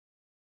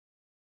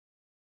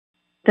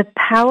The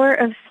power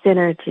of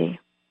synergy.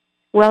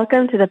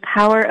 Welcome to the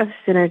power of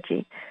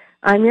synergy.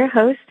 I'm your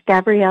host,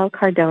 Gabrielle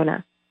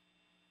Cardona.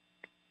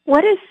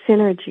 What is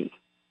synergy?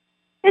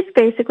 It's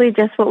basically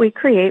just what we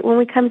create when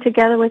we come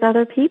together with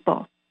other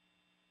people.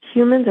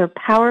 Humans are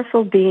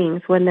powerful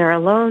beings when they're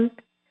alone,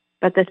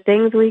 but the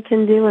things we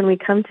can do when we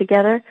come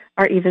together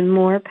are even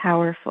more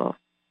powerful.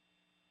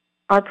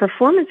 Our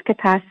performance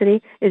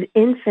capacity is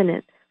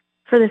infinite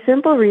for the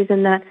simple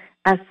reason that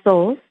as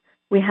souls,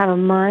 we have a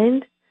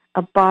mind,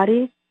 a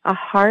body, a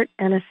heart,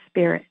 and a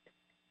spirit.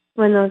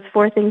 When those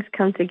four things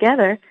come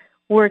together,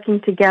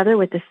 working together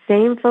with the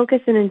same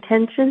focus and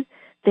intention,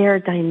 they are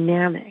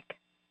dynamic.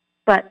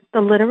 But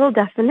the literal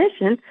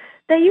definition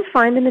that you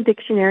find in the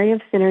dictionary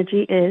of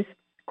synergy is,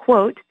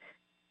 quote,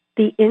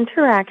 the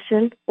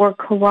interaction or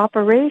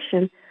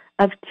cooperation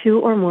of two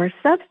or more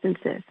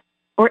substances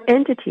or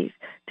entities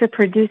to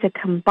produce a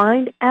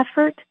combined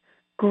effort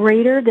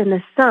greater than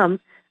the sum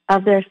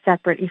of their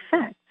separate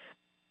effects.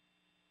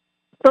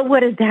 But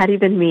what does that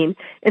even mean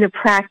in a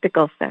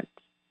practical sense?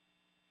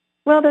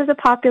 Well, there's a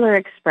popular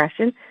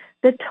expression,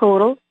 the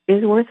total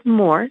is worth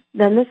more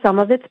than the sum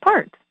of its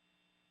parts.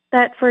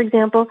 That, for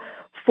example,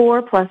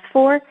 4 plus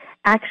 4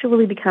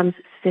 actually becomes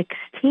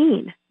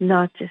 16,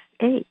 not just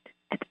 8.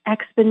 It's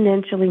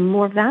exponentially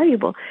more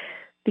valuable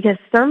because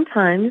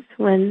sometimes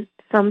when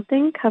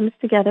something comes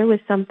together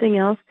with something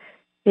else,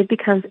 it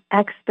becomes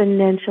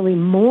exponentially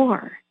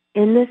more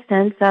in the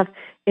sense of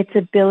its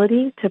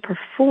ability to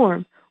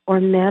perform or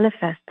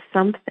manifest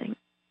something.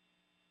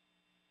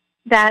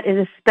 That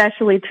is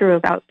especially true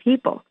about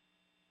people.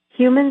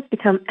 Humans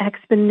become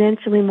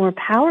exponentially more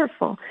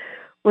powerful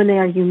when they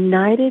are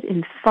united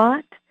in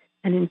thought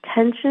and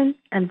intention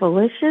and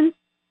volition,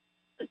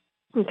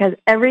 because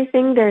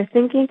everything they're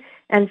thinking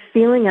and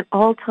feeling at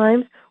all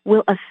times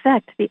will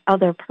affect the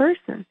other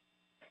person,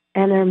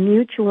 and their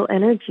mutual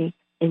energy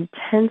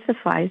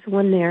intensifies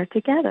when they're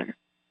together.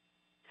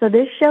 So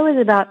this show is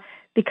about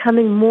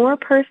becoming more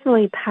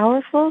personally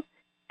powerful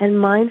and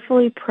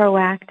mindfully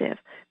proactive,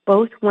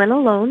 both when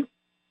alone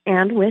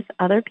and with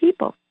other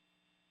people.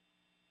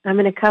 I'm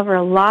going to cover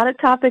a lot of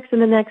topics in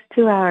the next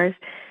 2 hours,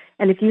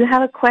 and if you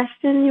have a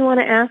question you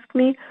want to ask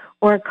me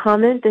or a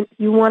comment that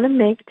you want to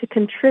make to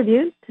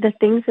contribute to the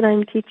things that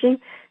I'm teaching,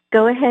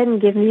 go ahead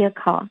and give me a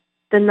call.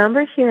 The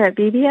number here at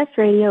BBS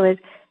Radio is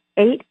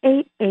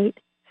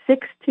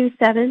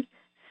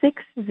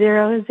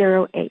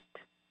 888-627-6008.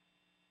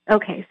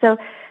 Okay, so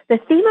the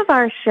theme of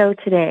our show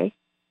today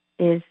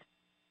is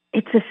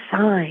it's a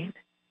sign.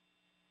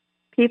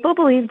 People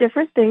believe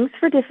different things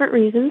for different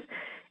reasons,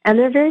 and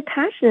they're very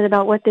passionate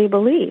about what they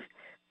believe.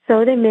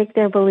 So they make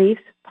their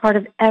beliefs part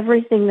of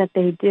everything that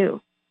they do,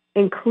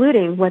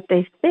 including what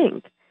they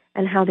think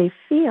and how they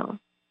feel.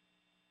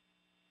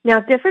 Now,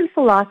 different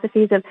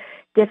philosophies of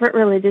different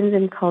religions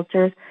and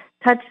cultures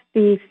touch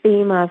the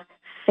theme of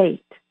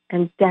fate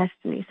and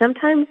destiny.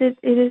 Sometimes it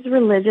is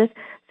religious,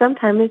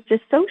 sometimes it's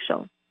just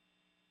social.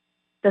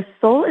 The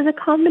soul is a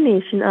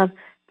combination of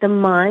the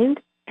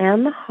mind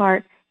and the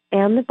heart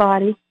and the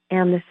body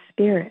and the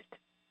spirit.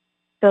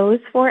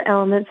 Those four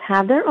elements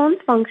have their own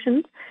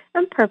functions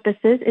and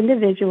purposes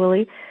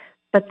individually,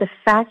 but the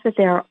fact that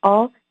they are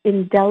all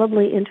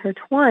indelibly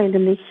intertwined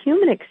in the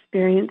human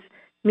experience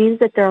means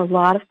that there are a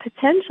lot of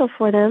potential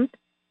for them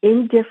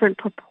in different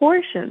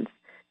proportions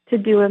to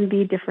do and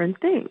be different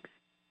things.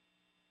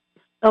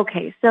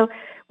 Okay, so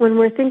when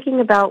we're thinking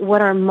about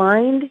what our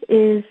mind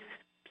is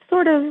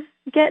sort of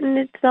getting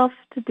itself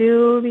to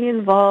do, be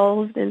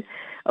involved, and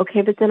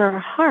okay, but then our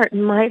heart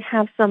might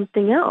have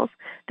something else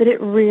that it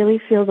really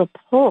feels a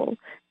pull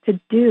to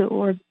do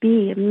or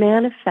be and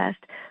manifest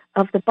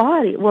of the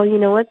body. Well, you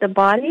know what? The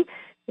body,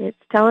 it's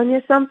telling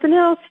you something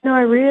else.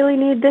 I really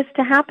need this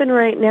to happen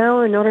right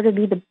now in order to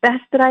be the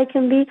best that I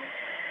can be.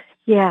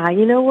 Yeah,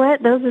 you know what?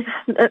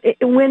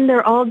 When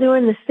they're all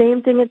doing the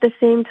same thing at the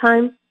same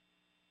time,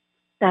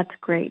 that's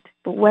great.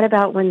 But what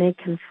about when they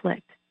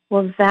conflict?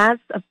 Well,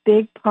 that's a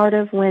big part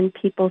of when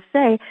people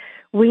say,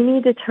 we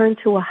need to turn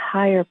to a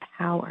higher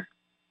power.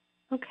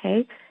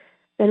 Okay,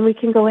 then we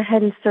can go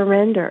ahead and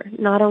surrender,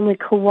 not only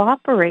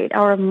cooperate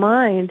our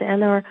mind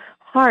and our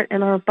heart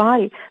and our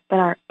body, but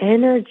our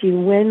energy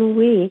when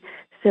we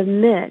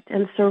submit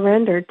and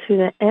surrender to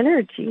the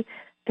energy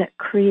that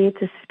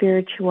creates a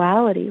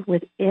spirituality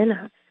within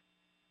us.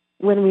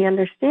 When we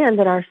understand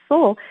that our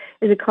soul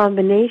is a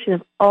combination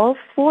of all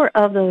four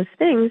of those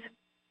things,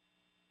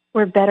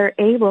 we're better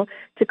able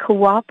to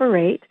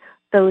cooperate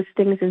those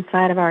things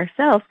inside of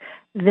ourselves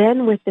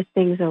than with the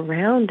things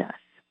around us.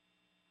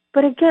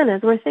 But again,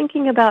 as we're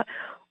thinking about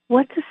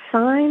what's a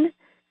sign,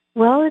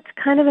 well, it's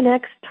kind of an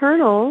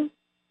external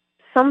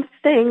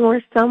something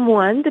or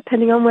someone,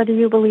 depending on whether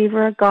you believe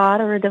in a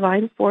God or a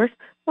divine force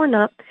or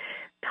not,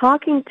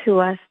 talking to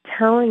us,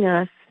 telling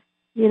us,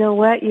 you know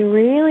what, you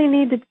really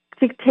need to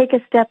take a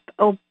step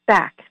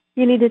back.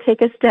 You need to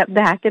take a step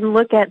back and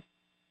look at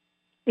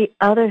the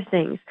other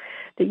things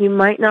that you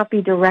might not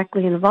be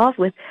directly involved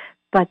with,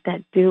 but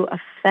that do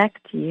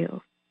affect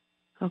you.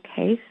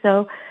 Okay,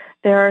 so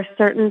there are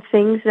certain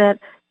things that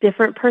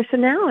different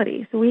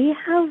personalities. We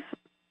have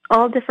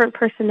all different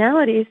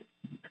personalities,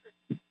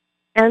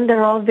 and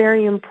they're all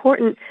very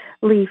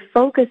importantly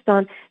focused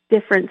on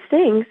different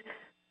things.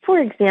 For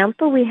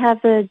example, we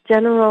have the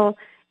general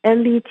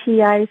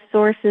MBTI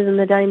sources and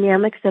the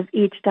dynamics of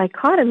each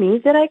dichotomy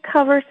that I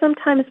cover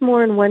sometimes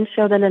more in one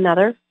show than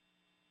another.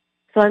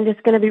 So I'm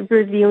just going to be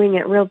reviewing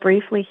it real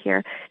briefly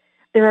here.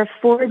 There are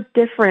 4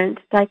 different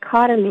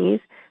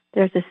dichotomies.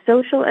 There's a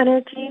social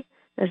energy,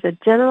 there's a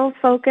general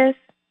focus,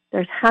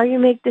 there's how you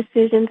make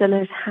decisions, and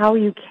there's how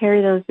you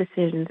carry those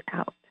decisions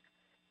out.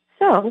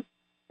 So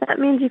that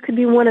means you could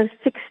be one of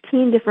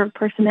 16 different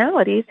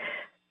personalities,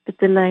 but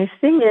the nice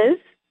thing is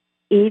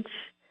each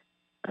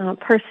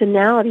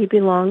personality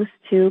belongs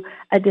to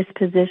a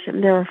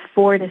disposition. There are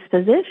 4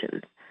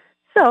 dispositions.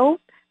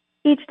 So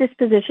each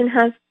disposition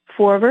has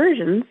 4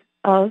 versions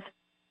of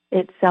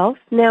itself.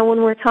 Now,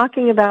 when we're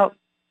talking about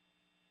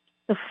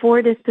the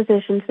 4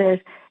 dispositions, there's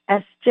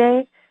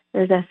SJ,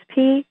 there's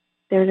SP,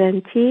 there's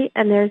NT,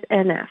 and there's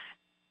NF.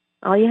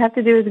 All you have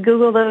to do is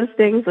Google those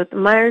things with the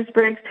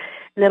Myers-Briggs,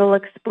 and it'll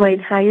explain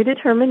how you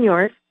determine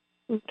yours.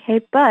 Okay,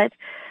 but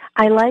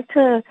I like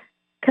to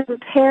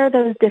compare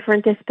those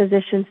different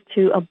dispositions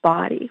to a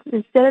body.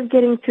 Instead of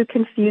getting too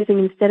confusing,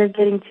 instead of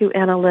getting too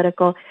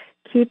analytical,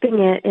 keeping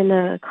it in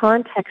the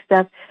context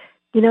of,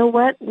 you know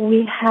what,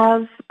 we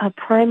have a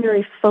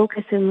primary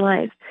focus in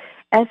life.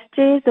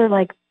 SJs are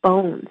like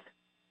bones.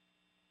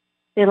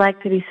 They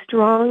like to be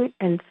strong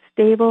and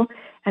stable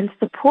and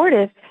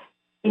supportive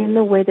in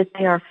the way that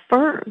they are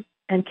firm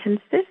and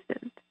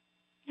consistent.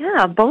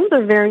 Yeah, bones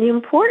are very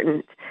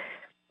important.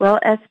 Well,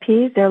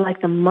 SPs, they're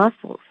like the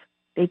muscles.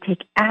 They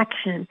take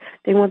action.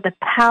 They want the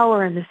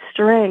power and the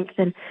strength,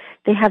 and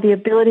they have the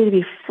ability to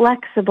be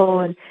flexible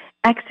and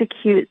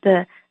execute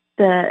the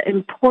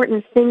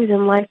important things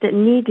in life that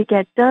need to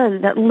get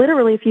done, that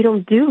literally if you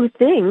don't do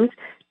things,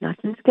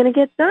 nothing's going to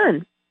get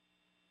done.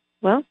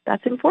 Well,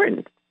 that's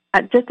important.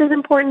 Just as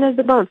important as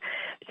the bones,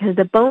 because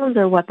the bones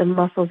are what the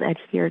muscles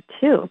adhere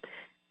to.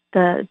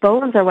 The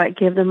bones are what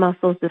give the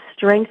muscles the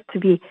strength to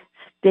be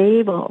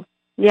stable.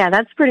 Yeah,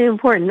 that's pretty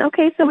important.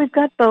 Okay, so we've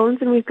got bones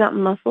and we've got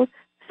muscles.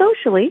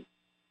 Socially,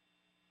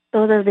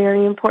 those are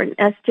very important.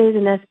 SJs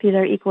and SPs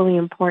are equally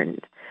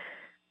important.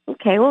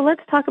 Okay, well,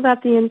 let's talk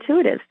about the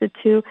intuitives, the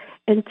 2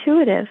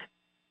 intuitive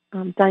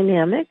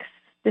dynamics,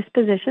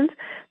 dispositions.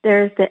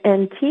 There's the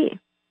NT.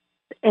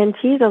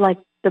 NTs are like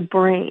the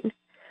brain.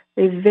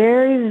 They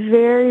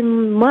very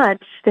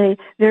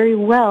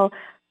well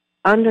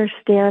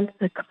understand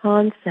the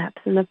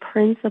concepts and the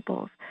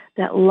principles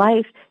that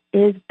life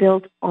is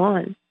built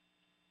on.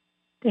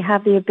 They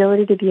have the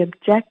ability to be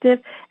objective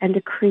and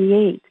to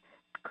create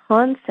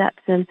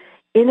concepts and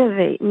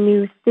innovate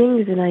new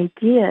things and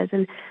ideas.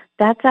 And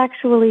that's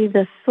actually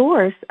the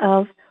source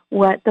of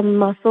what the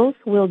muscles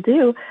will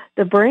do.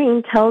 The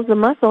brain tells the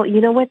muscle,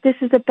 you know what, this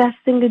is the best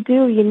thing to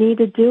do. You need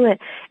to do it.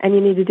 And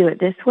you need to do it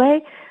this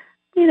way.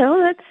 You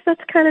know,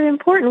 that's kind of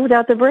important.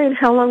 Without the brain,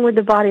 how long would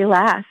the body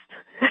last?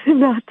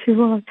 Not too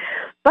long.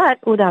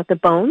 But without the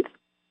bones,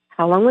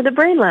 how long would the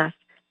brain last?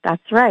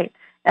 That's right.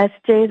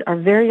 SJs are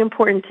very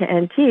important to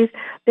NTs.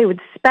 They would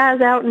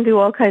spaz out and do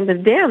all kinds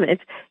of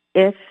damage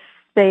if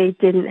they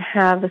didn't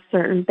have a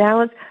certain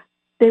balance.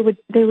 They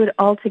would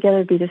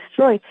altogether be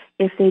destroyed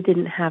if they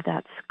didn't have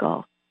that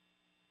skull.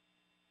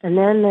 And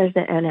then there's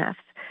the NFs.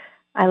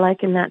 I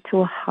liken that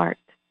to a heart.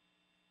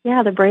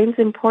 Yeah, the brain's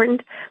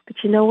important, but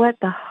you know what?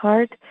 The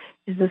heart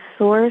is the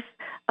source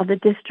of the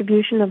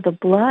distribution of the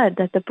blood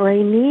that the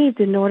brain needs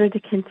in order to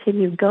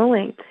continue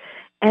going.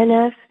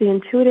 NFs, the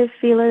intuitive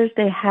feelers,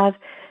 they have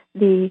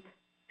the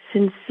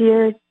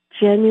sincere,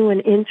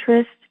 genuine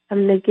interest,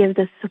 and they give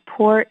the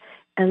support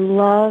and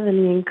love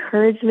and the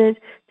encouragement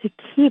to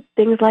keep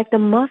things like the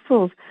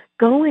muscles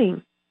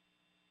going,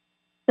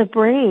 the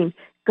brain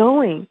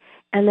going,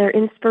 and they're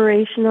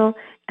inspirational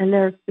and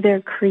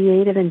they're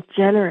creative and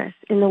generous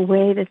in the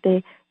way that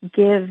they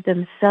give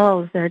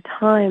themselves, their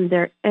time,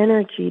 their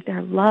energy,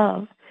 their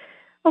love.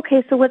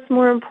 Okay, so what's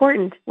more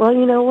important? Well,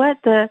 you know what?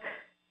 The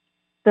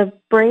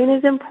brain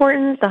is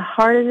important, the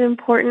heart is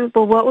important,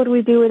 but what would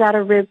we do without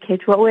a rib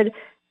cage? What would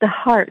the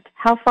heart,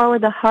 how far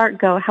would the heart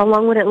go? How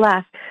long would it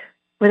last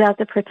without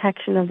the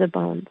protection of the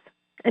bones?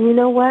 And you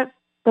know what?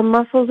 The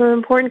muscles are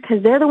important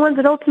because they're the ones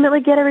that ultimately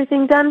get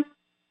everything done.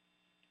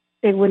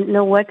 They wouldn't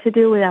know what to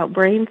do without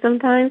brain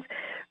sometimes,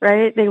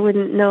 right? They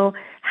wouldn't know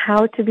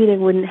how to be. They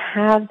wouldn't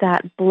have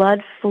that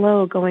blood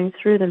flow going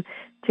through them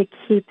to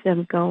keep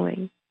them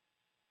going.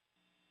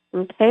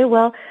 Okay,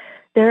 well,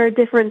 there are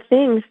different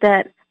things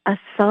that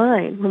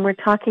assign when we're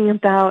talking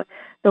about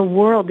the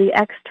world, the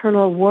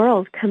external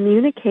world,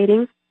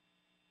 communicating.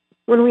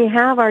 When we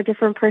have our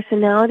different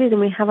personalities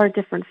and we have our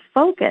different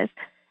focus,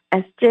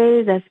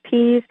 SJs,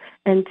 SPs,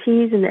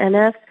 NTs, and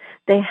NFs,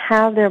 they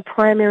have their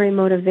primary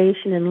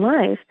motivation in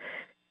life,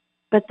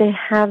 but they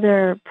have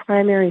their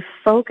primary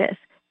focus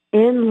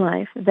in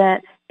life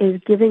that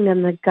is giving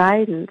them the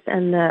guidance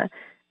and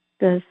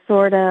the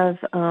sort of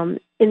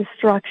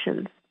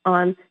instructions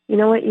on, you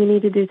know what, you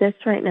need to do this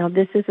right now.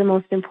 This is the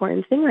most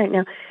important thing right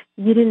now.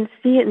 You didn't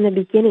see it in the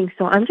beginning,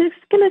 so I'm just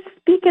going to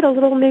speak make it a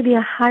little, maybe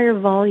a higher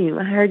volume,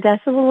 a higher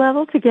decibel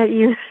level to get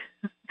you,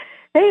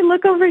 hey,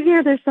 look over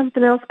here, there's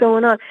something else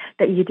going on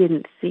that you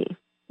didn't see.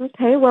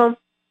 Okay, well,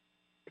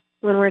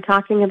 when we're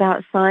talking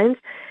about signs,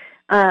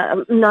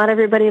 not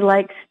everybody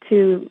likes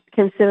to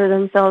consider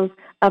themselves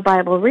a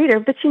Bible reader,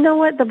 but you know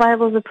what? The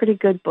Bible is a pretty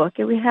good book,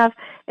 and we have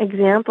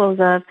examples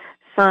of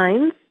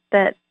signs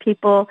that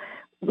people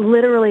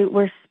literally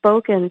were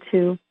spoken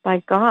to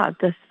by God,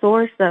 the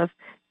source of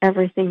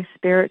everything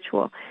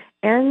spiritual.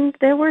 And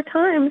there were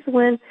times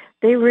when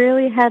they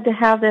really had to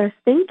have their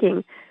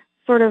thinking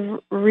sort of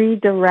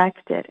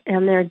redirected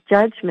and their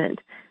judgment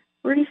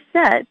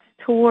reset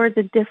towards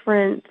a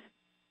different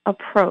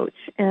approach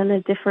and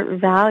a different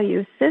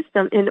value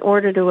system in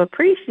order to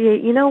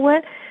appreciate, you know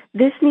what,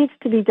 this needs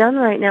to be done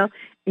right now.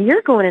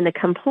 You're going in a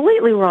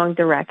completely wrong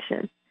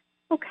direction.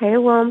 Okay,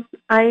 well,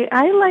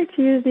 I like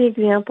to use the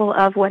example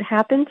of what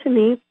happened to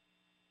me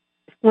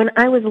when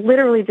I was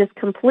literally just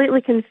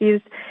completely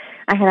confused.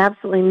 I had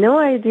absolutely no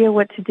idea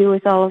what to do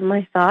with all of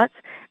my thoughts.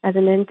 As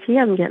an NT,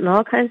 I'm getting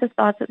all kinds of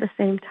thoughts at the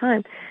same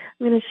time.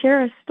 I'm going to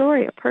share a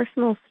story, a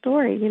personal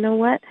story. You know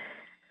what?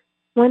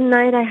 One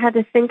night I had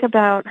to think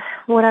about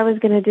what I was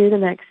going to do the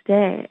next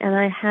day, and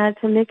I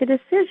had to make a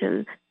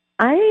decision.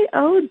 I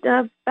owed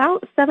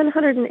about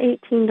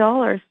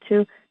 $718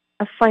 to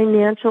a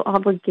financial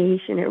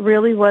obligation. It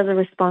really was a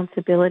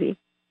responsibility,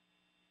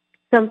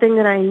 something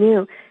that I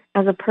knew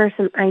as a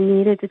person I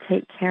needed to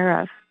take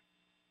care of.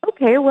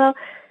 Okay, well,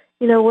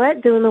 you know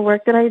what? Doing the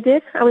work that I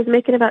did, I was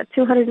making about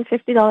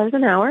 $250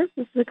 an hour.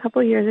 This is a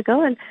couple of years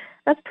ago, and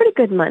that's pretty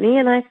good money.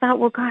 And I thought,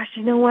 well, gosh,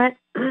 you know what?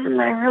 I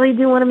really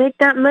do want to make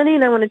that money,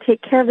 and I want to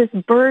take care of this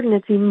burden.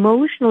 It's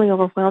emotionally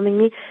overwhelming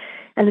me,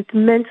 and it's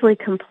mentally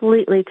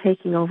completely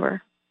taking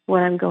over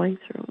what I'm going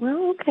through.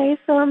 Well, okay,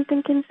 so I'm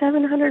thinking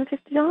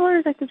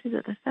 $750. I could do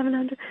that for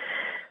 $700.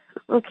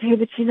 Okay,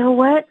 but you know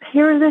what?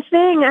 Here's the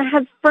thing. I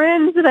had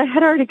friends that I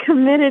had already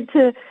committed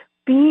to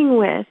being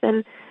with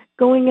and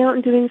going out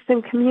and doing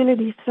some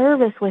community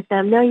service with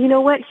them. Now, you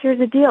know what? Here's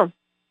the deal.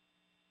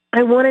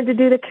 I wanted to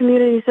do the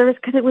community service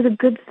because it was a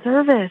good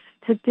service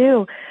to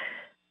do,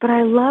 but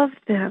I loved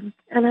them,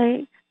 and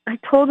I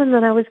told them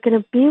that I was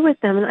going to be with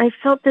them, and I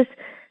felt this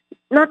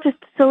not just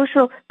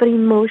social but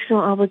emotional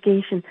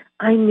obligation.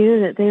 I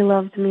knew that they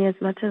loved me as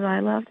much as I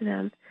loved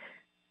them.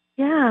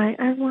 Yeah,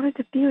 I wanted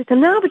to be with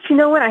them. No, but you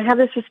know what? I have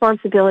this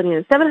responsibility.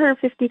 It's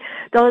 $750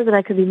 that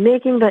I could be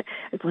making, but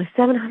it's only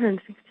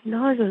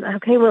 $716.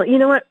 Okay, well, you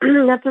know what?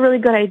 That's a really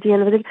good idea.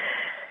 And I was like,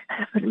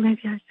 but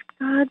maybe I should,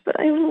 God, but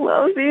I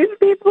love these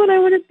people, and I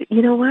want to,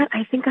 you know what?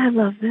 I think I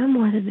love them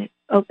more than they,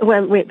 oh,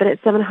 well, wait, but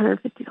it's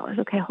 $750.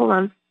 Okay, hold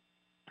on.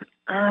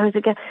 I was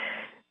again,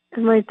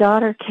 and my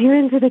daughter came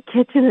into the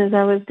kitchen as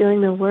I was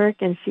doing the work,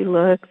 and she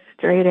looked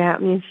straight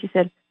at me, and she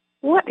said,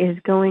 what is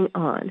going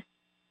on?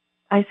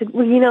 I said,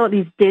 well, you know,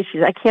 these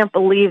dishes, I can't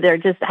believe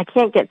I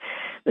can't get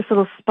this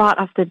little spot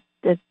off the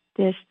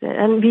dish.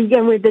 And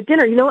began with the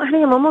dinner. You know what,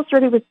 honey, I'm almost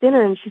ready with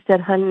dinner. And she said,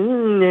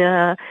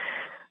 honey,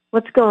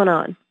 what's going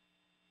on?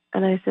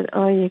 And I said,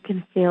 oh, you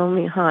can feel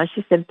me, huh?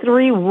 She said,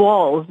 3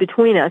 walls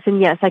between us.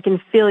 And yes, I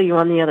can feel you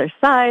on the other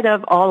side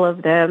of all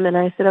of them. And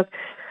I said,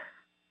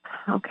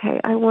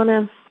 okay, I want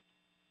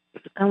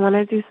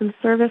to do some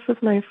service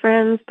with my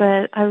friends,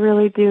 but I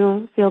really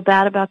do feel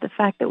bad about the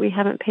fact that we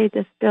haven't paid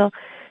this bill.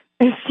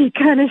 And she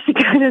kind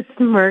of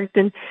smirked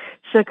and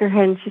shook her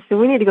head, and she said,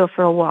 we need to go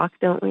for a walk,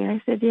 don't we? I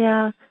said,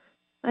 yeah,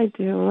 I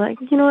do. Like,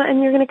 you know what,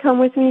 and you're going to come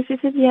with me? She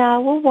said, yeah,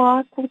 we'll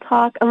walk, we'll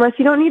talk. Unless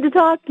you don't need to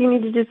talk, you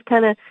need to just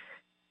kind of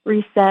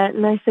reset.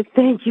 And I said,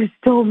 thank you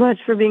so much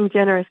for being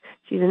generous.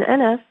 She's an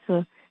NS,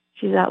 so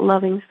she's that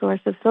loving source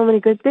of so many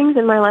good things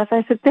in my life.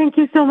 I said, thank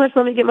you so much.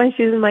 Let me get my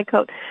shoes and my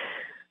coat.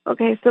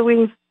 Okay, so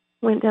we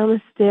went down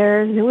the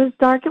stairs, and it was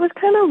dark. It was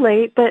kind of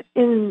late, but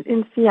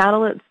in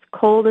Seattle, it's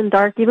cold and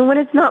dark even when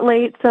it's not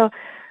late. So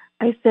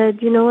I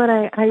said, you know what,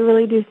 I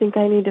really do think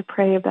I need to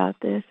pray about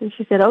this. And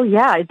she said, oh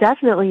yeah,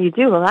 definitely you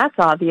do. Well, that's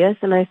obvious.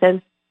 And I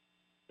said,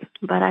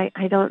 but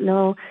I don't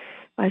know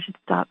if I should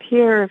stop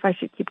here, if I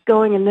should keep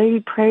going, and maybe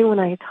pray when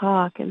I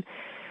talk and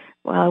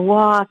while I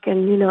walk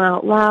and, you know,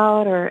 out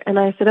loud. And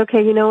I said,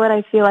 okay, you know what,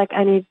 I feel like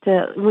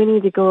we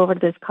need to go over to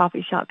this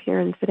coffee shop here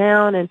and sit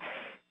down and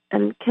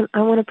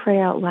I want to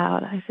pray out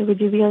loud. I said, would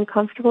you be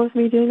uncomfortable with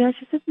me doing that?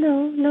 She said,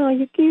 no,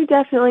 you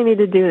definitely need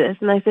to do this.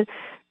 And I said,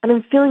 and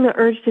I'm feeling the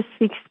urge to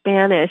speak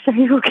Spanish. Are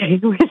you okay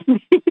with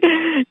me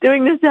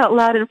doing this out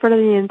loud in front of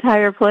the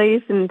entire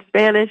place in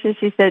Spanish? And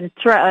she said,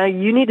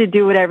 you need to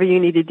do whatever you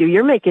need to do.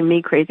 You're making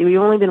me crazy. We've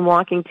only been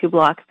walking 2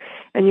 blocks,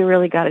 and you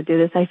really got to do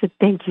this. I said,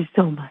 thank you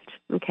so much.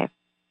 Okay.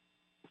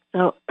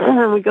 So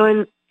we go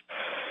in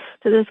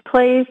to this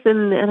place,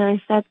 and I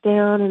sat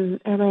down,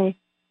 and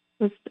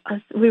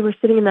we were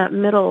sitting in that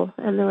middle,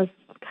 and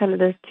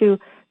there's 2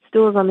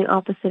 stools on the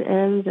opposite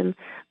ends, and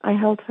I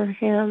held her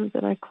hands,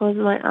 and I closed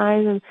my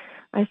eyes, and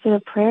I said a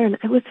prayer. And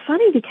it was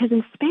funny because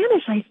in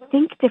Spanish I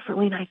think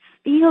differently and I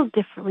feel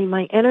differently.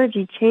 My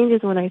energy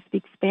changes when I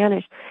speak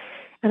Spanish.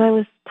 And I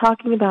was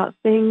talking about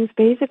things,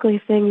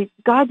 basically saying,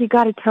 God, you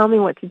got to tell me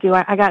what to do.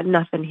 I got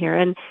nothing here.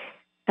 And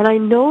And I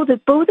know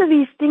that both of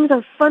these things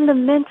are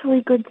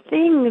fundamentally good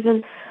things,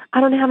 and I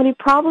don't have any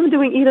problem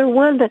doing either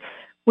one, but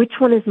which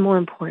one is more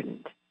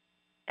important?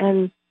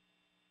 And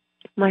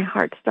my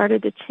heart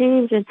started to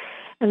change, and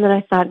then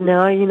I thought,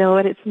 no, you know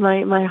what, it's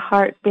my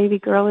heart baby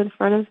girl in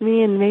front of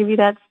me, and maybe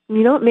that's,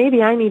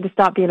 maybe I need to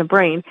stop being a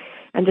brain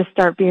and just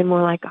start being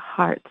more like a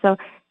heart. So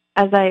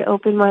as I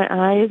opened my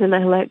eyes and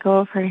I let go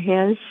of her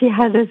hand, she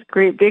had this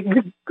great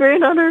big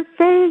grin on her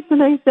face,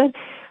 and I said,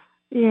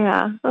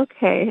 yeah,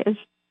 okay, and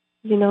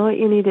you know what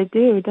you need to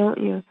do, don't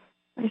you?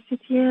 I said,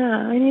 yeah,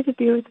 I need to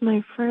be with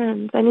my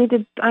friends. I need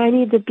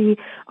to be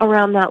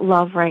around that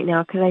love right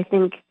now, because I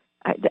think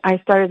I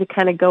started to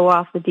kind of go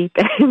off the deep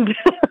end.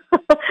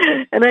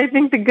 And I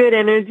think the good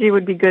energy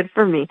would be good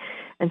for me.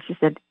 And she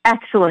said,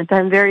 excellent,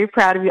 I'm very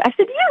proud of you. I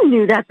said, you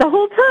knew that the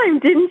whole time,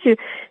 didn't you?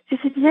 She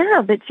said,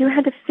 yeah, but you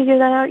had to figure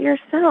that out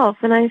yourself.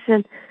 And I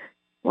said,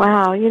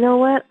 wow, you know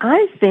what?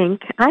 I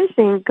think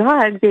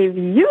God gave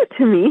you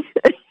to me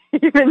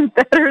even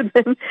better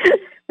than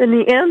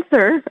the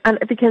answer,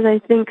 because I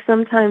think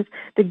sometimes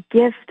the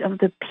gift of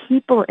the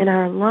people in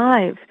our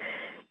lives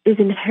is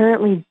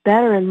inherently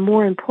better and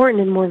more important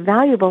and more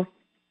valuable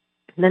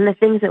than the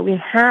things that we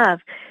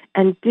have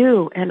and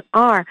do and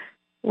are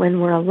when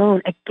we're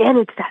alone. Again,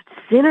 it's that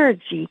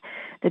synergy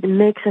that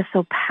makes us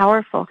so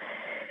powerful.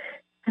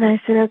 And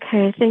I said,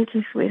 okay, thank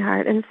you,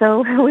 sweetheart. And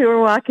so we were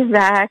walking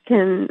back,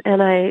 and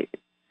I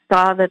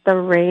saw that the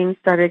rain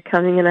started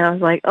coming, and I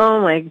was like,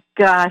 oh my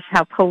gosh,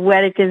 how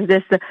poetic is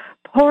this, the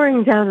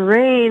pouring down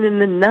rain in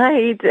the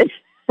night.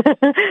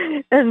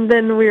 And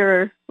then we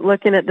were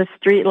looking at the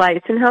street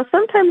lights and how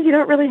sometimes you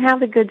don't really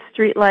have a good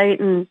street light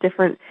in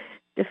different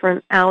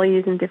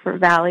alleys and different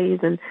valleys.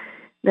 And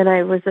then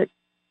I was like,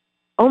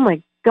 oh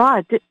my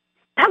God, that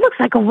looks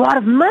like a wad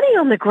of money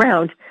on the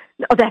ground.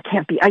 Oh, that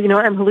can't be. You know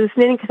what? I'm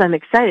hallucinating because I'm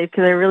excited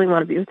because I really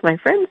want to be with my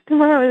friends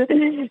tomorrow.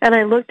 And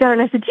I looked down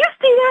and I said, do you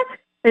see that?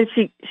 And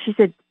she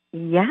said,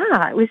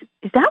 yeah, is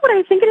that what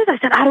I think it is? I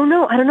said, I don't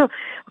know.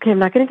 Okay, I'm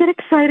not going to get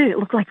excited. It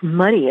looked like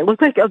money. It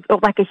looked like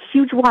a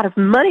huge wad of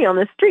money on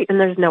the street. And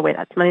there's no way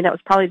that's money. That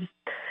was probably just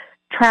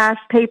trash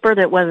paper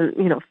that wasn't,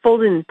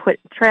 folded and put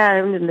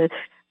trash in the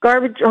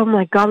garbage. Oh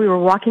my God, we were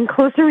walking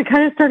closer. We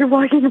kind of started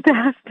walking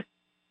fast.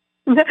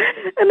 And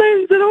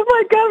I said, oh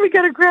my God, we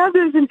got to grab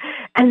this.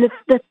 And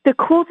the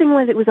cool thing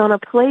was, it was on a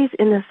place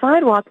in the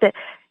sidewalk that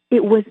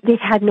it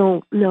had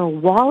no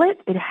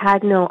wallet. It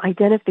had no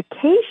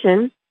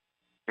identification.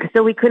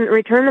 So we couldn't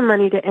return the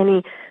money to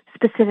any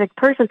specific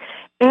person.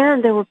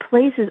 And there were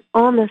places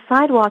on the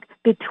sidewalk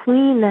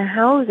between the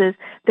houses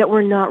that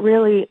were not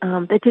really,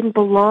 that didn't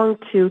belong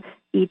to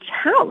each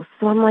house.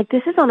 So I'm like,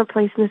 this is on a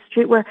place in the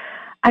street where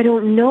I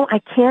don't know, I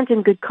can't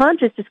in good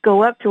conscience just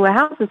go up to a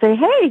house and say,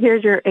 hey,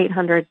 here's your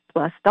 $800+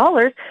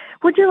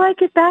 Would you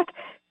like it back?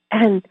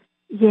 And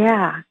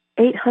yeah,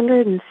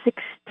 $816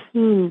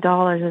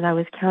 as I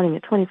was counting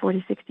it, 20,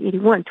 40, 60,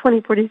 81,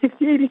 20, 40,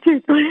 60, 82,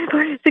 20,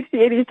 40, 60,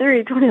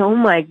 83, 20. Oh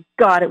my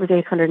God, it was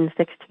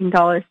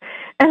 $816.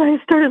 And I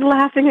started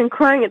laughing and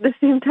crying at the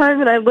same time,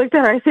 and I looked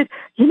at her. I said,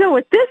 you know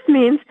what this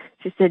means?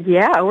 She said,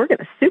 yeah, we're going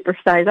to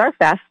supersize our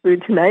fast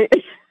food tonight.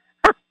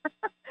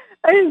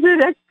 I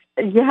said,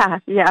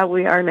 yeah,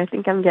 we are, and I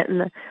think I'm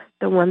getting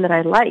the one that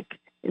I like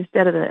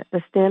instead of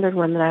the standard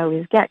one that I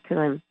always get because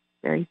I'm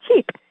very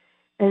cheap.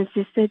 And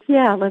she said,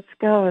 yeah, let's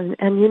go.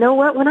 And you know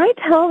what? When I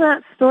tell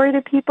that story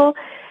to people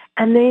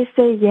and they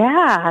say,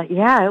 yeah,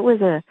 it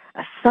was a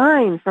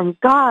sign from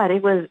God.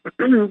 It was,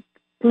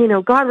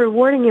 God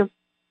rewarding you.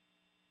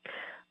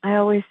 I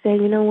always say,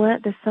 you know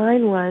what? The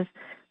sign was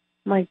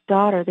my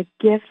daughter. The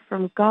gift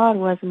from God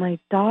was my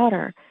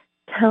daughter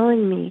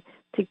telling me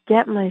to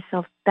get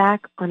myself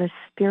back on a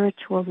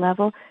spiritual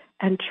level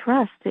and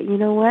trust that, you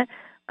know what?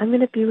 I'm going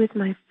to be with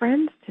my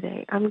friends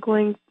today.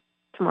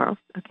 Tomorrow,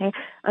 okay?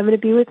 I'm going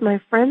to be with my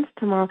friends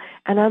tomorrow,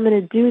 and I'm going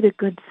to do the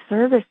good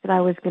service that I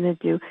was going to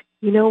do.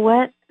 You know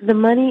what? The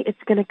money,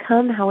 it's going to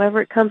come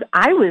however it comes.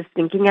 I was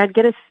thinking I'd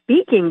get a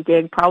speaking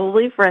gig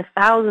probably for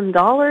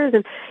 $1,000.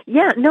 And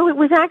yeah, no, it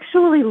was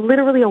actually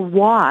literally a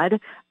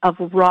wad of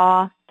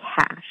raw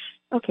cash.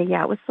 Okay,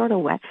 yeah, it was sort of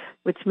wet,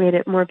 which made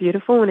it more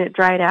beautiful when it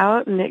dried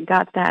out and it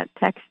got that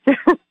texture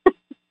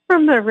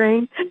from the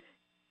rain.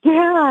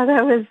 Yeah,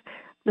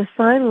 the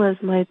sign was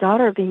my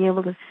daughter being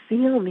able to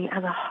feel me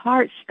as a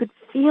heart. She could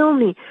feel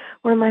me.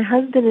 Where my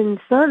husband and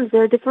sons,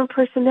 they're different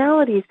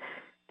personalities.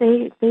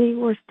 They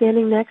were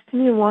standing next to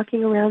me and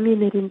walking around me,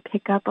 and they didn't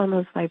pick up on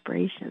those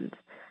vibrations.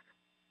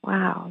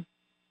 Wow.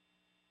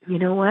 You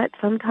know what?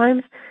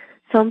 Sometimes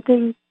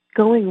something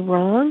going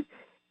wrong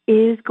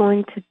is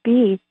going to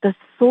be the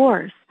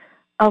source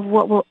of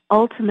what will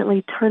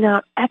ultimately turn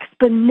out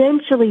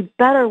exponentially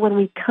better when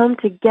we come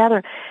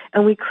together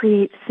and we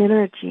create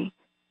synergy.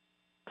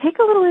 Take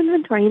a little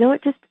inventory,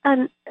 just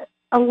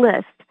a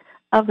list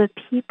of the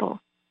people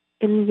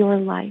in your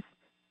life.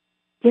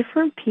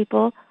 Different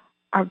people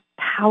are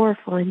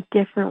powerful in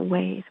different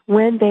ways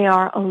when they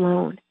are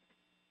alone.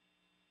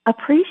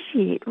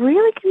 Appreciate,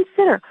 really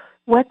consider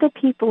what the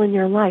people in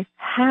your life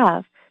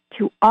have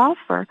to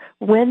offer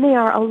when they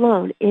are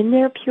alone in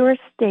their pure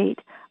state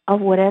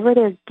of whatever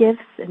their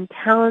gifts and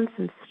talents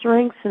and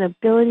strengths and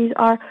abilities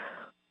are.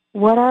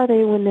 What are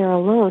they when they're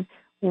alone?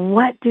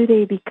 What do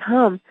they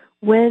become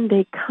when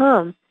they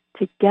come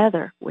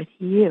together with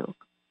you?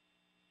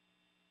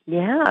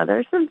 Yeah,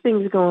 there's some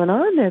things going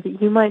on there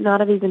that you might not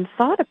have even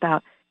thought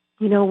about.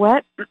 You know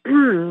what?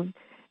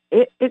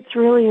 It's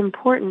really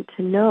important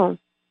to know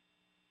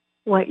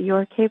what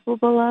you're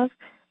capable of,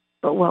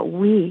 but what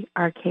we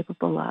are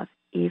capable of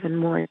even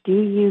more. Do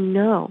you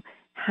know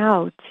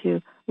how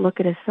to look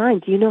at a sign?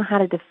 Do you know how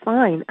to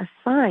define a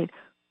sign?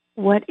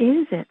 What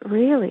is it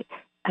really?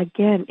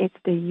 Again, it's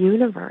the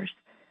universe.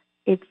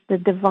 It's the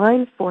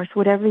divine force,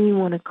 whatever you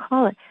want to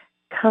call it,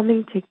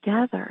 coming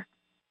together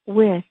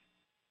with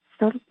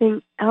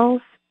something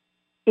else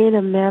in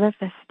a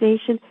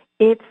manifestation.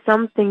 It's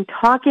something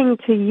talking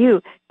to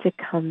you to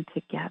come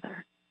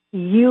together.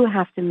 You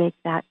have to make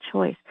that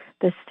choice.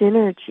 The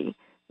synergy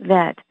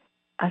that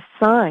a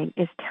sign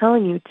is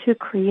telling you to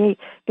create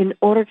in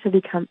order to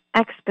become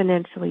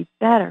exponentially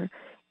better,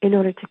 in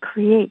order to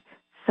create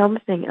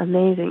something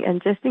amazing.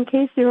 And just in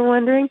case you were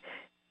wondering,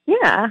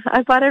 yeah,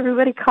 I bought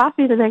everybody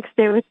coffee the next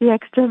day with the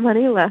extra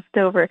money left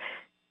over.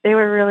 They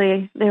were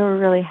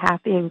really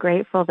happy and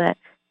grateful that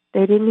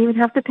they didn't even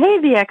have to pay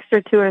the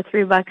extra $2 or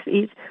 $3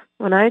 each.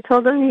 When I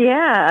told them,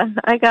 yeah,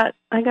 I got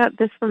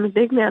this from the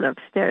big man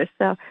upstairs,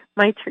 so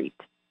my treat.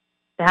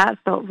 That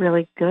felt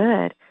really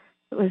good.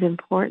 It was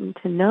important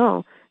to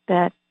know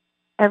that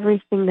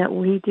everything that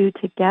we do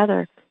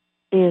together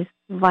is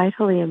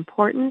vitally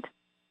important.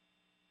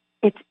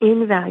 It's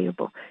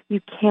invaluable. You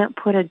can't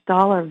put a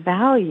dollar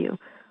value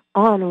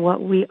on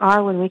what we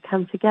are when we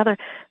come together.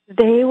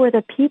 They were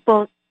the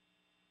people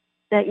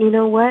that, you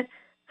know what,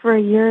 for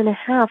a year and a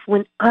half,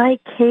 when I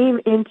came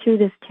into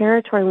this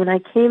territory, when I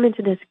came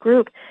into this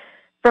group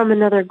from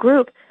another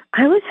group,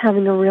 I was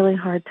having a really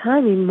hard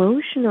time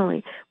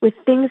emotionally with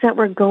things that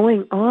were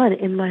going on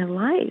in my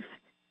life.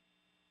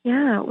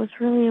 Yeah, it was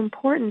really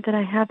important that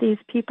I had these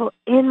people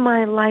in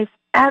my life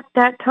at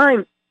that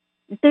time.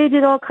 They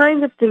did all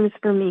kinds of things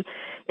for me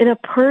in a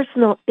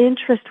personal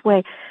interest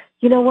way.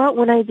 You know what?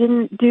 When I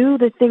didn't do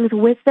the things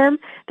with them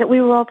that we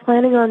were all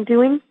planning on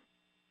doing,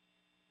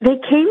 they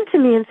came to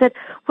me and said,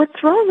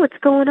 "What's wrong? What's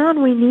going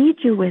on? We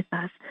need you with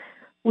us.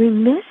 We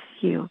miss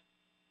you."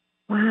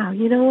 Wow,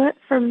 you know what?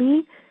 For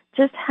me,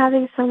 just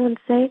having someone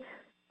say,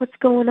 "What's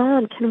going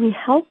on? Can we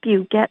help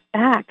you get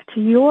back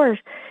to your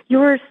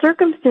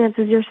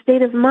circumstances, your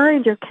state of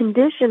mind, your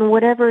condition,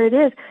 whatever it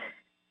is,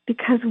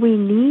 because we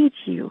need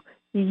you.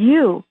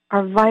 You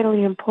are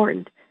vitally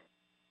important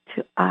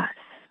to us."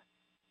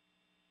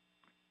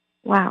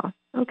 Wow.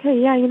 Okay,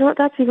 yeah, you know what?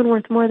 That's even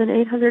worth more than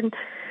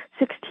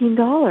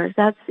 $816.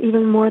 That's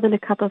even more than a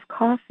cup of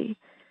coffee,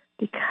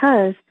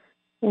 because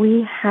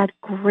we had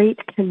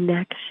great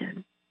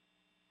connection.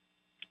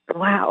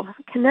 Wow,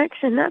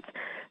 connection,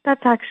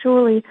 that's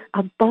actually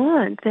a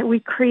bond that we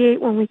create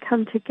when we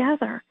come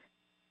together.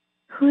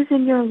 Who's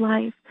in your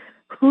life?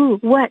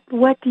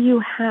 What do you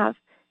have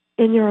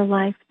in your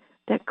life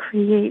that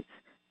creates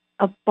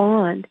a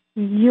bond,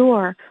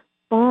 your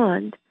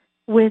bond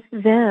with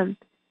them,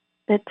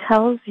 that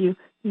tells you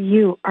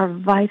you are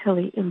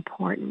vitally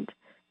important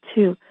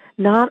to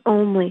not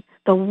only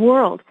the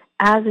world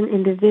as an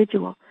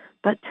individual,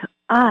 but to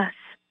us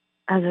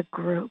as a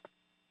group?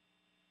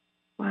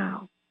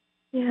 Wow.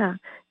 Yeah,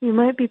 you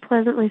might be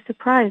pleasantly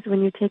surprised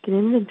when you take an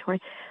inventory.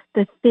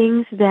 The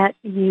things that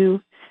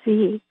you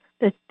see,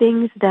 the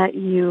things that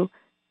you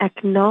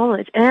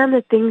acknowledge, and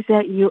the things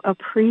that you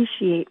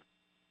appreciate.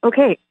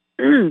 Okay,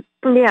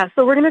 yeah,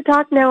 so we're going to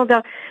talk now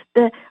about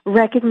the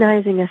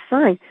recognizing a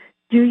sign.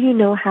 Do you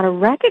know how to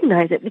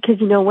recognize it? Because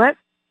you know what?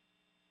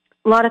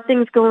 A lot of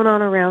things going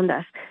on around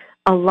us.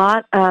 A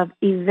lot of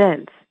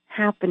events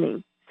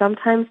happening,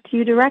 sometimes to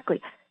you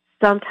directly,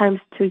 sometimes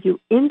to you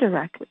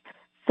indirectly,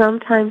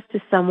 sometimes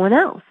to someone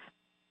else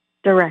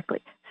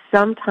directly,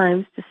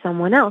 sometimes to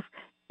someone else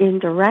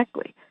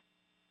indirectly.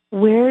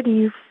 Where do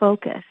you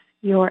focus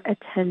your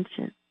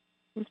attention?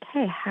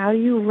 Okay, how do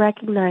you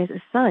recognize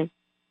a sign?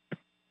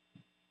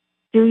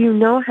 Do you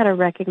know how to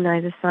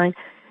recognize a sign?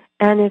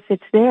 And if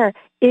it's there,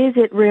 is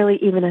it really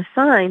even a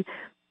sign?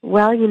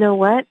 Well, you know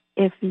what?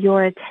 If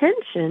your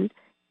attention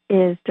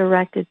is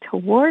directed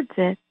towards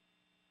it,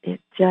 it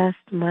just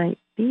might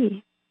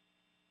be.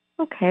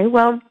 Okay,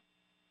 well,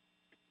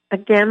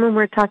 again, when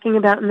we're talking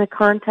about in the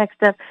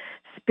context of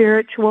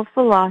spiritual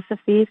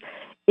philosophies,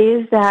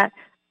 is that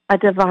a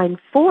divine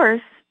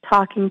force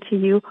talking to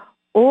you,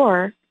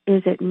 or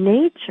is it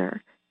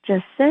nature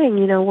just saying,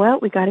 you know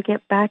what, we got to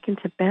get back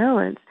into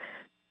balance?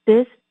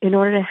 This, in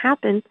order to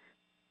happen,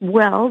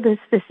 well, this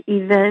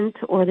event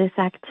or this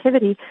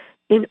activity,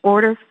 in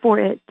order for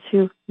it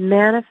to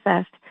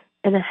manifest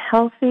in a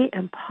healthy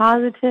and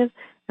positive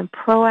and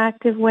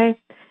proactive way,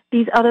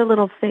 these other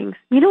little things,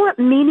 you know what,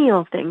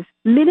 menial things,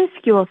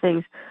 minuscule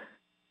things,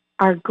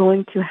 are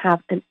going to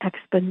have an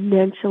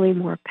exponentially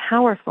more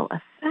powerful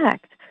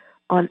effect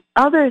on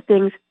other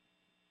things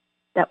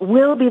that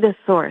will be the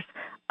source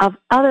of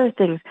other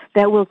things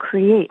that will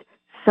create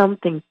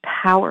something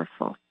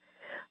powerful.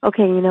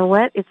 okay, you know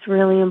what? It's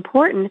really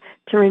important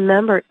to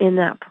remember in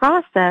that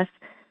process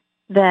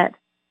that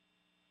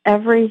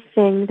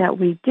everything that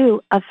we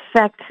do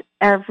affects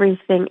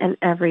everything and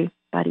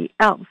everybody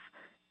else.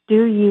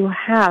 Do you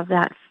have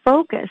that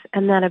focus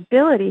and that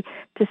ability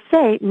to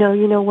say, no,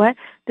 you know what?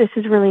 This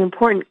is really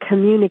important.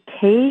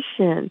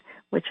 Communication,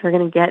 which we're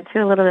going to get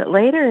to a little bit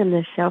later in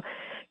this show.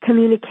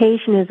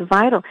 Communication is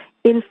vital.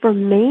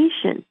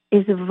 Information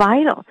is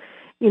vital.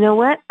 You know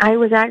what? I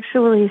was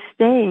actually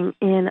staying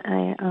in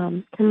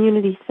a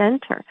community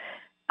center,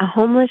 a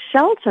homeless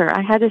shelter.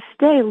 I had to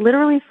stay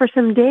literally for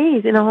some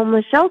days in a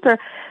homeless shelter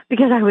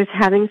because I was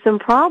having some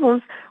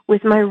problems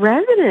with my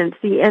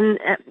residency, and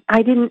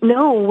I didn't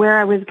know where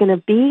I was going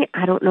to be.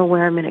 I don't know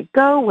where I'm going to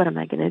go. What am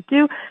I going to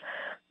do?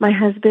 My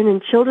husband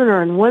and children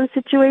are in one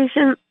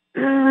situation.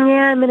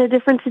 I'm in a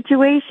different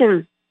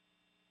situation.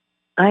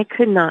 I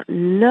could not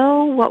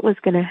know what was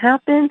going to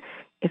happen.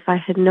 If I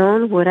had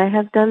known, would I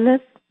have done this?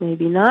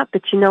 Maybe not,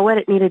 but you know what?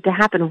 It needed to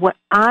happen. What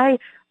I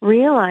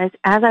realized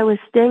as I was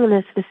staying in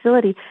this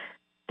facility,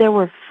 there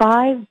were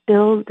 5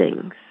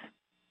 buildings.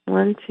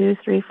 1, 2,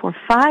 3, 4,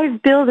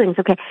 5 buildings.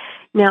 Okay.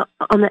 Now,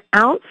 on the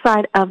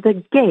outside of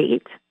the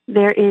gate,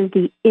 there is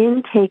the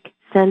intake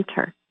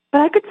center.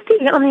 But I could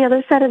see on the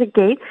other side of the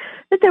gate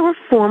that there were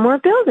 4 more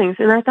buildings.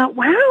 And I thought,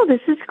 wow,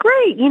 this is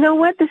great. You know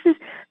what? This is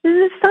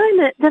a sign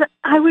that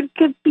I would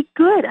be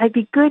good. I'd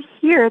be good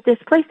here at this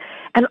place.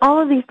 And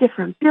all of these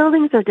different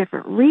buildings are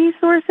different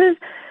resources.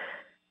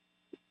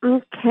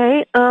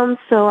 Okay,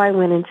 so I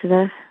went into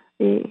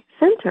the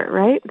center,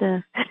 right?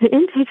 The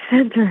intake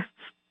center.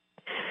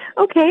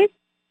 Okay,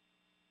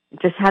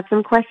 just had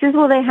some questions.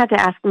 Well, they had to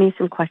ask me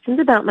some questions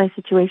about my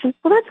situation.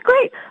 Well, that's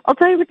great. I'll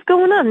tell you what's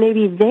going on.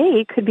 Maybe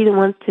they could be the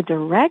ones to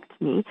direct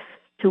me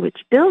to which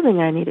building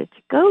I needed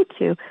to go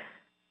to.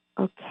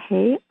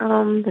 Okay,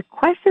 the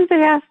questions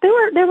they asked, they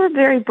were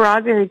very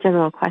broad, very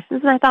general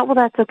questions, and I thought, well,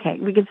 that's okay.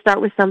 We can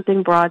start with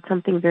something broad,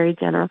 something very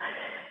general.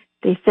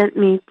 They sent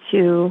me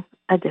to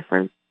a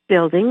different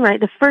building, right?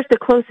 The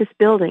closest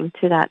building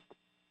to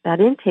that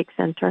intake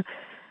center,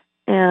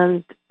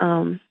 and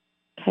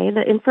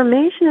the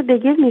information that they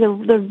give me,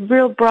 the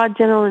real broad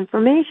general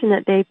information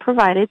that they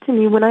provided to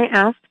me when I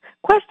asked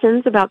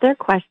questions about their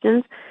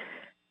questions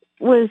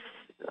was,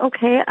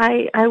 okay,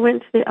 I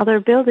went to the other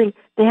building.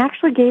 They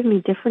actually gave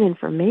me different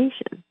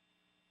information.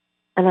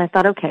 And I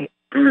thought, okay,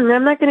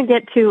 I'm not going to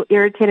get too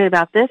irritated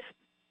about this.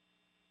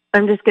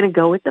 I'm just going to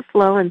go with the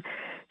flow and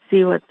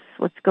see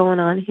what's going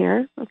on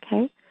here.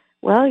 Okay.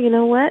 Well, you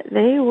know what?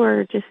 They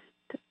were just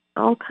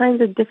all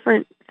kinds of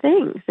different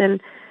things.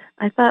 And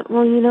I thought,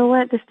 well, you know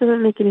what? This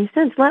doesn't make any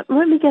sense. Let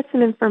me get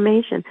some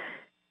information.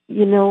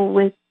 You know,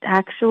 it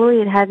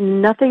had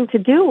nothing to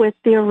do with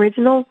the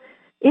original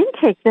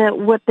intake,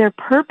 what their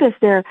purpose,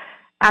 their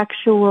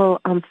actual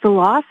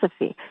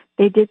philosophy.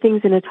 They did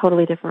things in a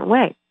totally different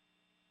way.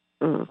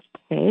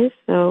 Okay,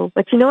 so,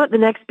 but you know what? The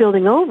next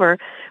building over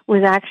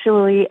was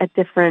actually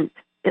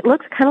it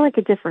looks kind of like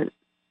a different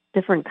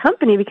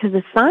company because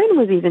the sign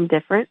was even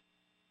different.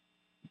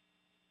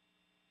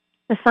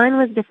 The sign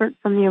was different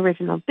from the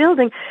original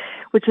building,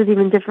 which was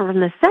even different from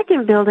the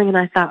second building, and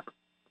I thought,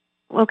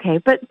 okay,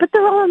 but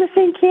they're all on the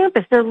same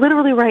campus. They're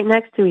literally right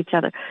next to each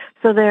other.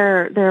 So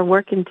they're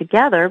working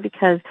together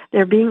because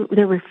they're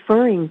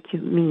referring to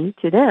me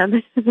to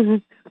them.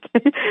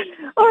 Okay.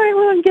 All right,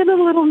 well, I'm getting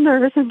a little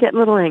nervous. I'm getting a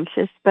little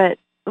anxious, but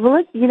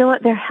you know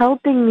what? They're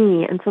helping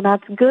me, and so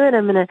that's good.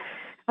 I'm going to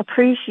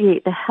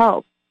appreciate the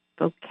help.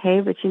 Okay,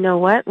 but you know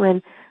what?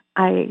 When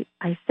I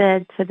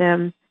said to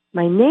them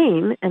my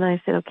name, and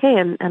I said, okay,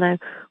 and I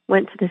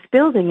went to this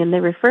building, and they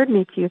referred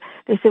me to you,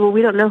 they said, well,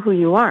 we don't know who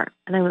you are.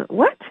 And I went,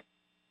 what?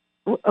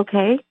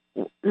 Okay.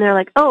 And they're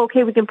like, oh,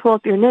 okay, we can pull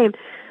up your name.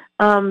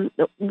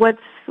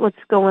 What's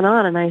going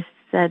on? And I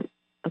said,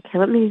 okay,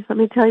 let me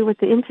tell you what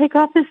the intake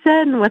office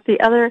said and what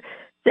the other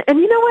said. And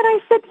you know what I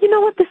said? You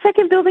know what? The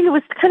second building, it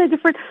was kind of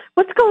different.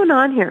 What's going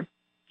on here?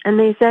 And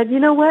they said, you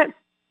know what?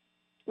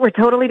 We're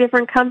totally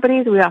different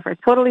companies. We offer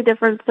totally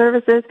different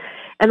services,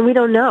 and we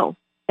don't know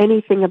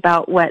anything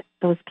about what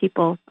those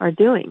people are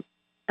doing.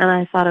 And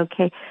I thought,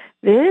 okay,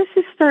 this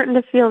is starting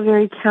to feel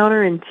very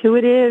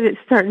counterintuitive. It's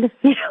starting to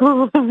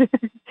feel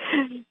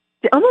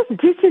almost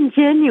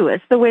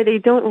disingenuous, the way they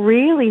don't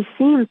really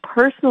seem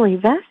personally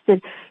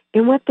vested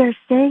in what they're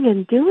saying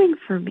and doing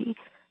for me.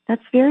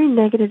 That's very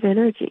negative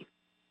energy.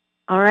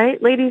 All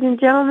right, ladies and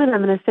gentlemen,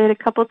 I'm going to say it a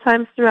couple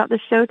times throughout the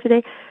show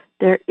today.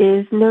 There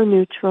is no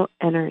neutral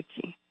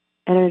energy.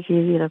 Energy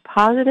is either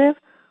positive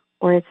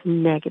or it's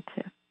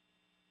negative.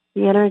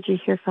 The energy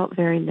here felt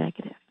very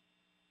negative.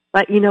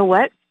 But you know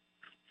what?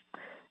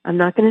 I'm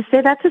not going to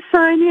say that's a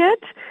sign yet.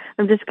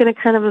 I'm just going to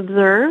kind of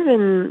observe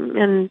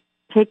and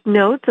take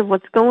notes of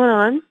what's going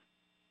on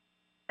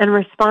and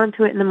respond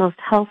to it in the most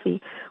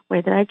healthy way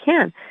that I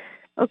can.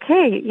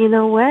 Okay, you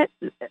know what?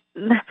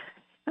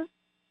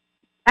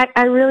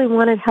 I really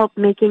wanted help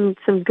making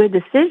some good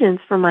decisions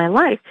for my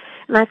life.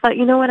 And I thought,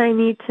 you know what, I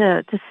need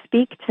to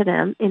speak to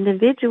them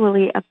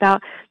individually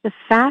about the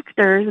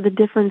factors, the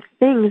different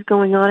things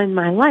going on in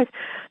my life.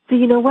 So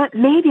you know what,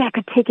 maybe I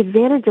could take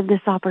advantage of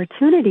this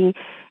opportunity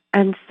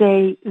and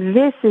say,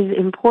 this is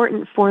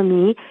important for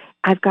me.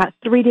 I've got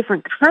 3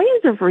 different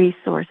kinds of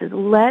resources.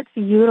 Let's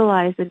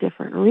utilize the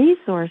different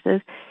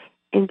resources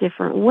in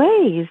different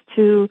ways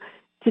to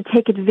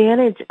take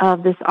advantage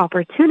of this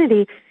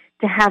opportunity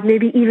to have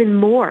maybe even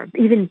more,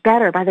 even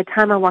better by the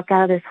time I walk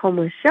out of this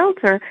homeless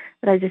shelter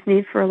that I just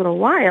need for a little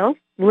while,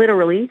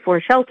 literally for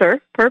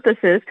shelter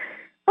purposes.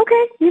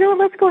 Okay, you know what,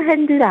 let's go ahead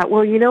and do that.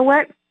 Well, you know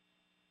what?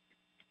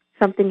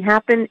 Something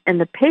happened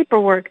and the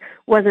paperwork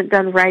wasn't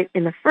done right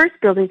in the first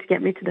building to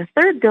get me to the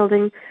third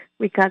building.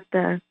 We got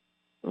the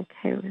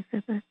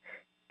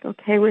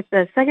okay with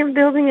the second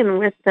building and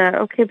with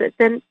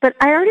the but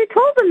I already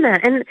told them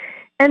that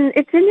and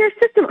it's in your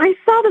system. I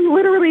saw them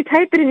literally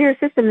type it in your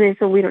system and they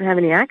said we don't have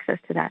any access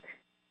to that.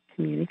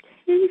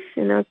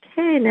 Communication.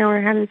 Okay, now we're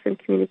having some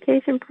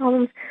communication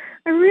problems.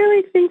 I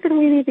really think that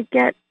we need to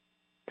get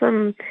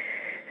some.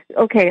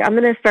 Okay, I'm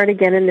going to start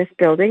again in this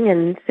building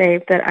and say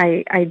that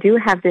I do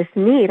have this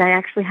need. I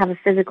actually have a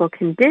physical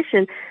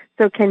condition.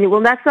 So can you?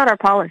 Well, that's not our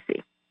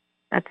policy.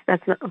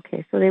 That's not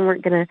okay. So they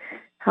weren't going to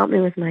help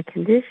me with my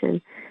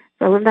condition.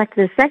 So I went back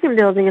to the second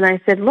building and I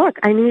said, look,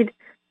 I need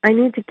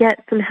to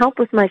get some help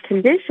with my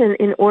condition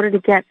in order to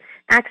get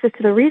access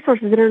to the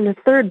resources that are in the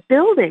third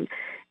building.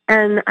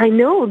 And I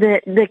know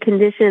that the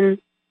condition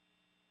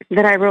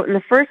that I wrote in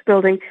the first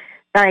building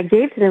that I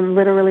gave to them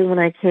literally when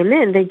I came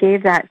in, they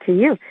gave that to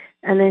you.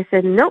 And they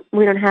said, nope,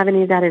 we don't have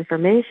any of that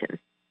information.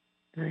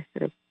 And I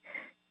said,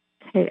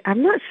 okay,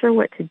 I'm not sure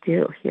what to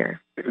do here.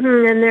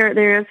 And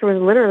their answer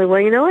was literally, well,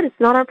 you know what? It's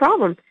not our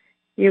problem.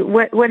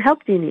 What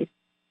help do you need?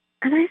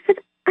 And I said,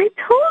 I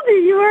told you,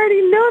 you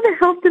already know the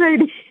help that I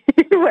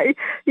need.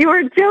 You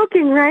were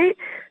joking, right?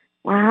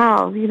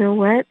 Wow, you know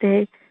what?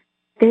 They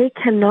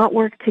cannot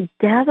work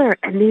together.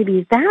 And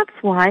maybe that's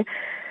why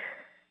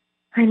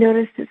I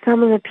noticed that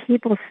some of the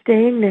people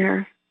staying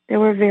there, they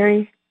were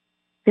very,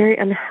 very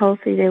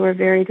unhealthy. They were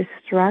very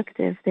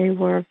destructive. They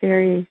were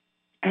very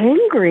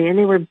angry and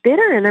they were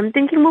bitter. And I'm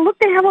thinking, well, look,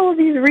 they have all of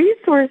these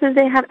resources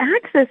they have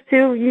access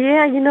to.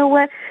 Yeah, you know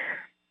what?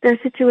 Their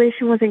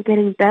situation wasn't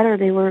getting better.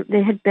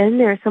 They had been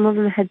there. Some of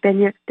them had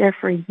been there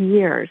for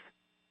years.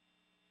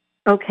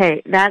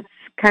 Okay, that's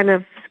kind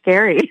of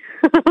scary.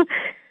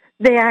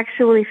 They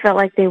actually felt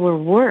like they were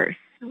worse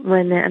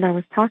and I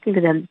was talking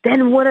to them.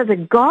 Then one of the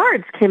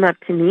guards came up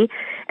to me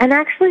and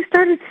actually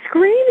started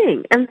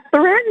screaming and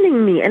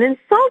threatening me and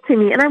insulting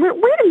me. And I went,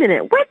 wait a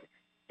minute, what?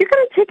 You're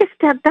going to take a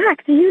step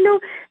back. Do you know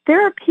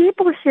there are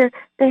people here,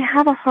 they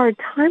have a hard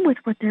time with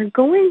what they're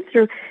going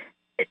through.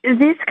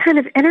 This kind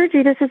of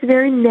energy, this is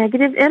very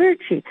negative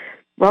energy.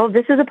 Well,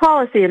 this is a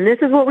policy and this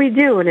is what we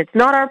do and it's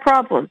not our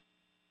problem.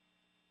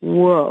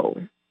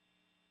 Whoa.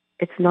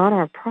 It's not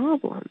our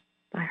problem.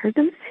 I heard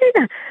them say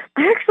that.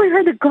 I actually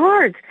heard the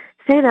guards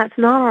say that's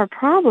not our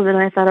problem. And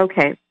I thought,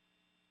 okay,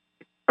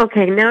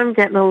 now I'm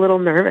getting a little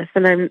nervous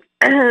and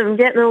I'm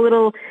getting a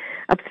little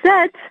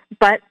upset,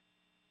 but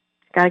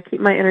got to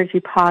keep my energy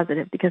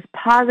positive because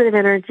positive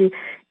energy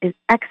is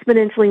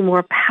exponentially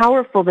more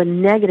powerful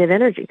than negative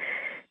energy.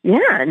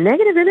 Yeah,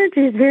 negative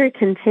energy is very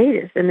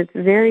contagious and it's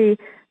very,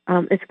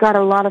 it's got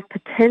a lot of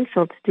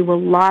potential to do a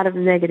lot of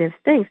negative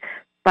things,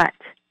 but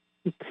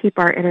we keep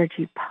our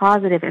energy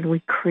positive and we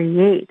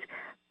create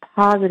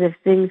positive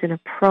things in a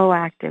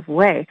proactive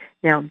way.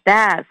 Now,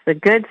 that's the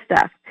good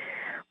stuff.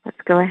 Let's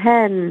go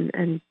ahead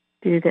and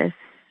do this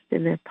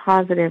in a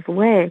positive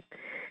way.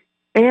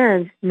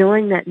 And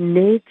knowing that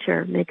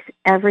nature makes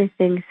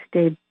everything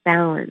stay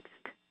balanced.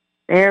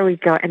 There we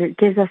go. And it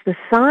gives us the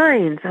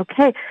signs.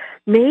 Okay,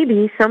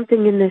 maybe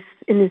something in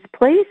this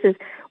place is,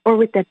 or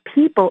with the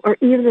people, or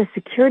even the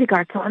security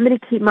guard. So I'm going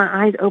to keep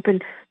my eyes open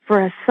for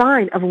a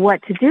sign of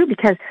what to do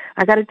because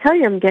I got to tell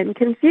you, I'm getting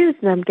confused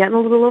and I'm getting a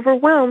little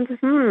overwhelmed.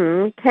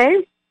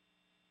 Okay.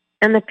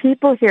 And the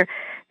people here,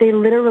 they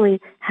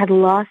literally had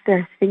lost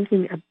their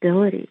thinking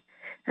ability.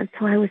 And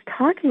so I was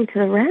talking to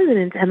the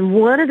residents, and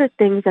one of the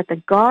things that the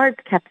guards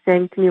kept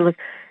saying to me was,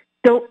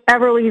 don't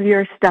ever leave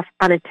your stuff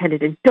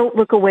unattended and don't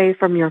look away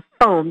from your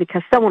phone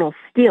because someone will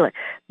steal it.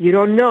 You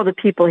don't know the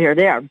people here.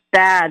 They are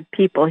bad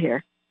people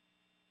here.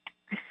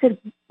 I said,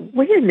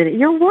 wait a minute,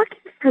 you're working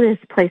for this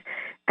place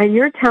and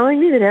you're telling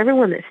me that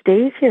everyone that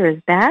stays here is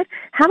bad?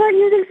 How about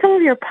using some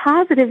of your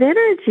positive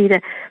energy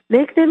to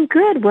make them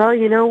good? Well,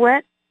 you know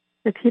what?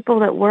 The people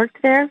that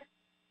worked there,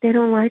 they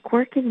don't like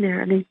working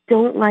there, and they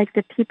don't like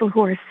the people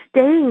who are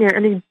staying there,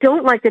 and they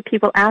don't like the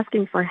people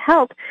asking for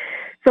help.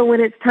 So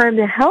when it's time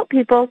to help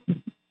people,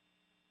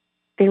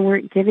 they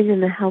weren't giving them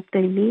the help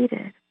they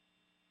needed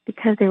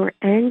because they were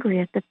angry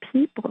at the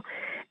people.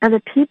 And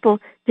the people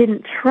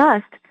didn't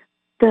trust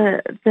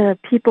the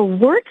people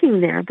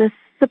working there, the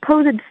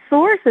supposed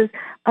sources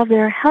of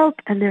their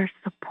help and their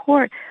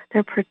support,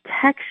 their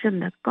protection,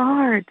 the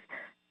guards.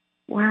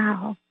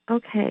 Wow.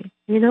 Okay.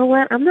 You know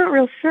what? I'm not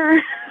real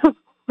sure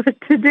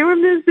what to do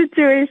in this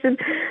situation.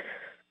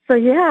 So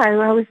yeah,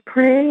 I was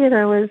praying and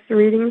I was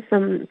reading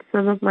some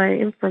of my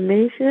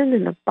information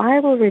in the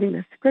Bible, reading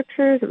the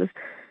scriptures. It was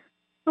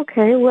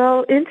okay.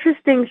 Well,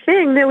 interesting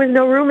thing, there was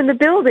no room in the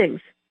buildings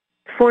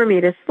for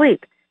me to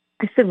sleep.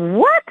 I said,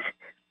 "What?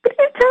 What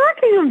are you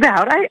talking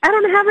about? I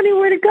don't have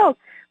anywhere to go."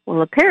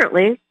 Well,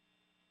 apparently,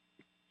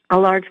 a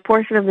large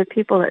portion of the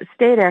people that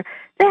stay there,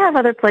 they have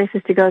other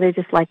places to go. They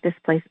just like this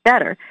place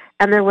better,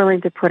 and they're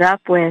willing to put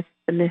up with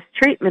the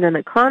mistreatment and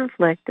the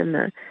conflict and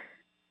the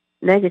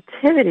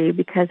negativity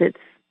because it's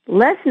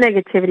less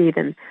negativity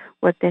than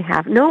what they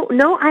have. No,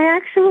 I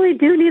actually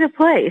do need a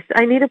place.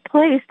 I need a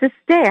place to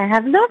stay. I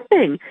have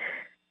nothing.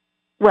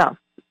 Well,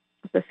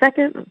 the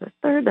second, the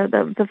third,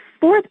 the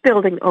fourth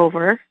building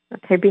over,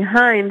 okay,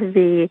 behind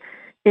the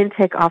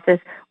intake office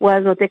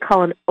was what they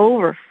call an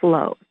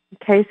overflow.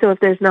 Okay, so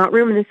if there's not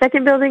room in the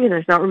second building and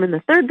there's not room in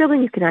the third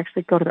building, you can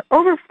actually go to the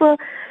overflow.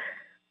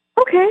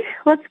 Okay,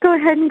 let's go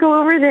ahead and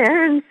go over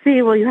there and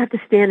see. Well, you have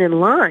to stand in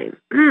line.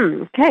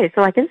 Okay,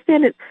 so I can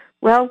stand it.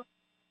 Well,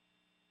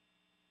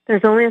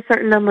 there's only a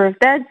certain number of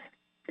beds.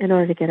 In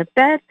order to get a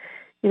bed,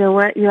 you know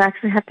what? You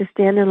actually have to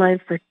stand in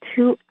line for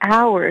 2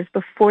 hours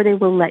before they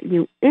will let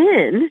you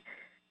in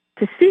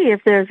to see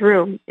if there's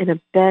room in a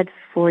bed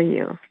for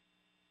you.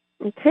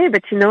 Okay,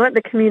 but you know what?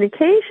 The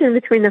communication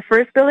between the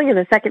first building and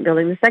the second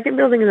building and the third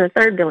building and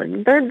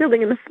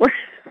the fourth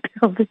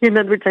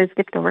building, which I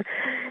skipped over,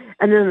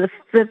 and then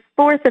the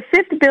fourth, the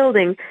fifth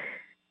building,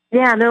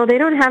 yeah, no, they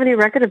don't have any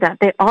record of that.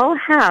 They all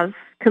have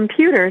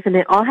computers, and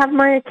they all have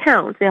my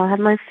account. They all have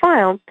my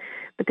file,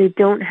 but they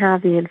don't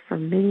have the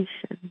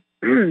information.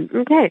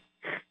 Okay,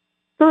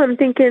 so I'm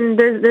thinking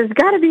there's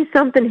got to be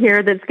something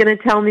here that's going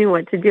to tell me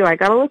what to do. I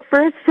got to look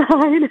for a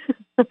sign.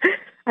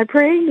 I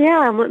pray,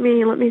 yeah, let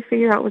me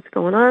figure out what's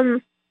going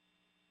on.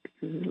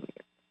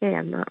 Okay,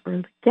 I'm not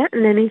really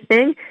getting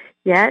anything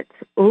yet.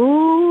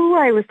 Ooh,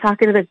 I was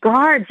talking to the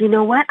guards. You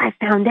know what? I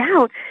found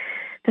out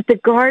that the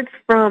guards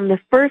from the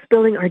first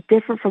building are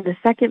different from the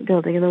second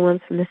building, and the ones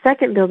from the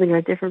second building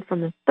are different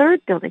from the third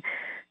building.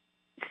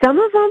 Some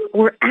of them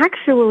were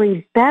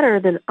actually better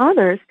than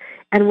others,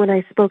 and when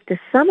I spoke to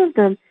some of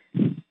them,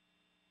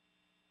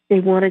 they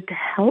wanted to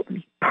help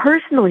me.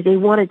 Personally, they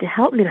wanted to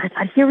help me, and I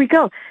thought, here we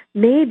go.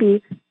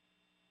 Maybe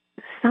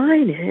the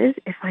sign is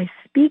if I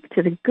speak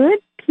to the good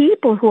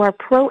people who are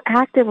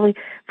proactively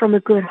from a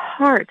good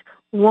heart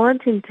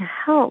wanting to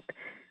help,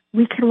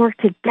 we can work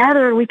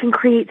together and we can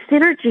create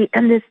synergy.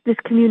 And this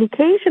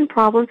communication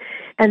problem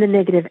and the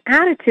negative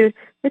attitude,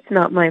 it's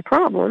not my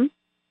problem.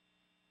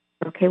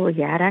 Okay, well,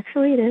 yeah,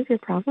 it is your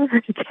problem.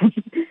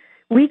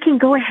 We can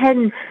go ahead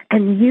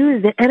and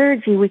use the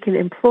energy. We can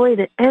employ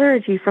the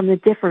energy from the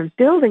different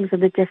buildings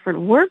of the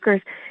different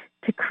workers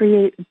to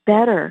create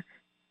better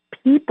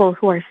people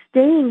who are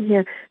staying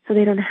here so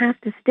they don't have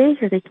to stay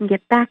here. They can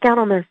get back out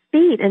on their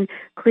feet and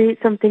create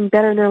something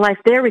better in their life.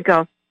 There we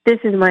go. This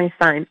is my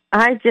sign.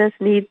 I just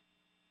need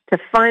to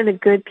find the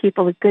good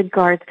people, the good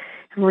guards,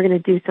 and we're going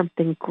to do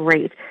something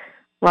great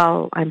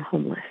while I'm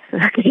homeless.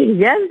 Okay,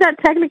 yes, that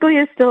technically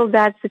is still a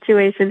bad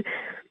situation,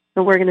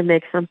 but we're going to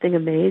make something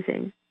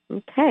amazing.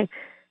 Okay,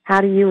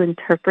 how do you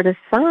interpret a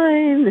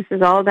sign? This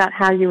is all about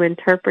how you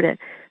interpret it.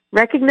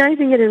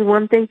 Recognizing it is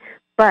one thing,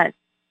 but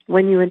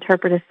when you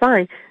interpret a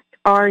sign,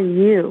 are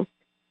you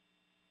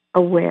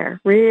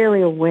aware,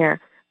 really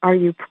aware? Are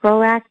you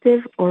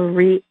proactive or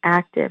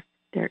reactive?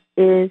 There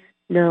is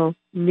no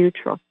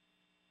neutral.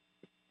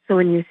 So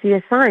when you see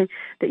a sign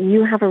that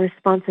you have a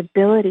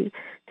responsibility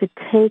to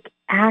take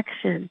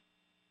action,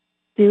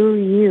 do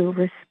you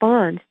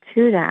respond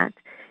to that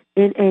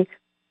in a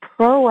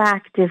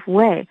proactive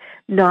way,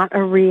 not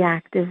a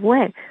reactive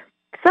way?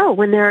 So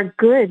when there are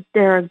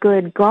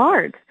good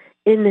guards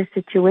in this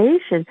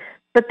situation,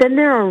 but then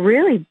there are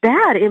really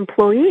bad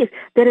employees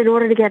that in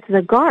order to get to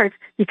the guards,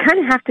 you kind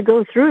of have to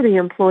go through the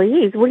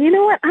employees. Well, you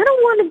know what? I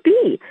don't want to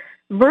be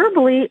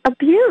verbally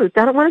abused.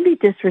 I don't want to be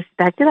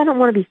disrespected. I don't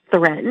want to be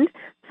threatened.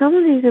 Some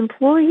of these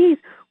employees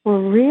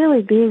were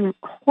really being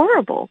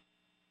horrible.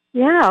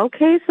 Yeah,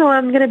 okay, so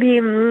I'm going to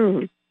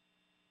be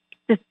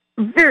just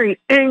very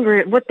angry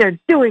at what they're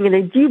doing,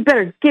 and you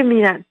better give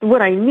me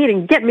what I need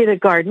and get me the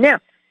guard now.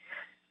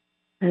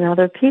 And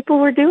other people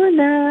were doing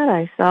that.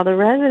 I saw the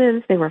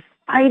residents. They were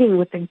fighting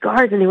with the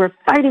guards, and they were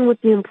fighting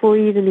with the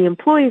employees, and the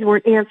employees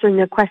weren't answering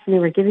their question. They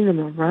were giving them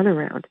a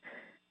runaround.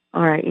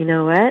 All right, you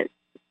know what?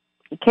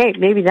 Okay,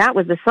 maybe that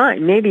was the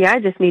sign. Maybe I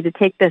just need to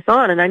take this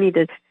on, and I need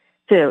to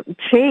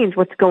change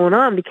what's going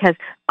on because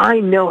I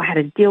know how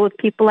to deal with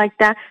people like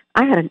that.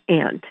 I had an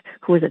aunt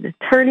who was an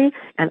attorney,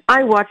 and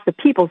I watched the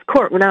People's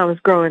Court when I was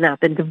growing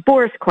up, and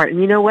divorce court.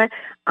 And you know what?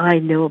 I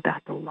know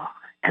about the law,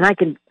 and I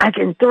can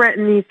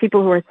threaten these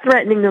people who are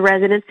threatening the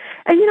residents.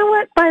 And you know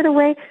what? By the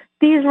way,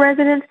 these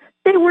residents,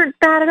 they weren't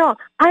bad at all.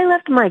 I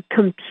left my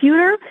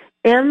computer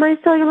and my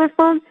cellular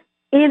phone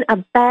in a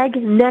bag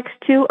next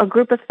to a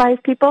group of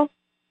 5 people.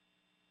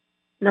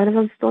 None of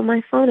them stole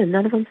my phone, and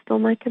none of them stole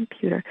my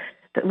computer.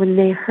 But when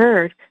they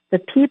heard the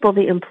people,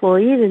 the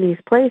employees in these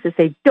places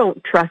say,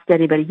 don't trust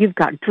anybody. You've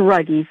got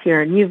druggies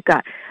here, and you've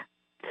got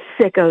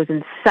sickos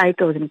and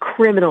psychos and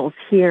criminals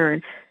here.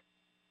 And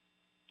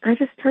I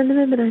just turned to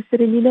them and I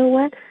said, and you know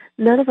what?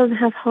 None of them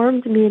have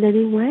harmed me in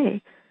any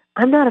way.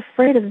 I'm not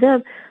afraid of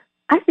them.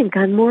 I think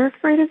I'm more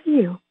afraid of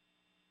you.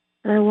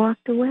 And I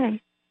walked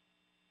away.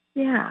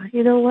 Yeah,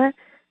 you know what?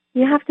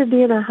 You have to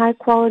be in a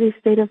high-quality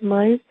state of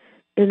mind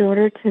in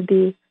order to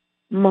be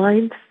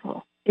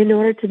mindful, in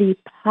order to be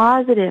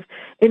positive,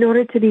 in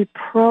order to be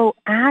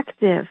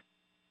proactive.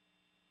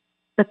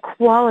 The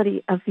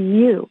quality of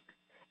you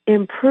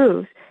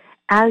improves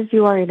as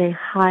you are in a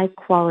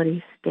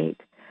high-quality state.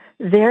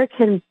 There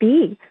can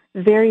be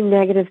very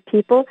negative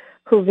people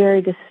who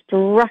very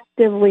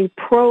destructively,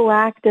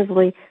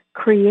 proactively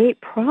create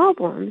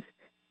problems.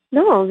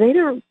 No, they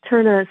don't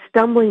turn a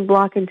stumbling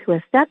block into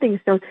a stepping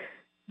stone.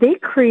 They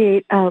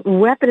create a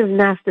weapon of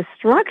mass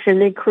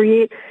destruction.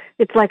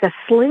 It's like a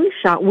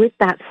slingshot with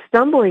that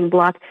stumbling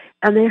block,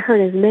 and they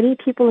hurt as many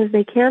people as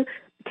they can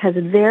because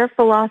their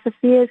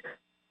philosophy is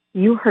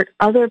you hurt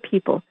other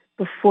people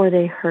before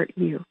they hurt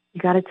you.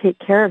 You got to take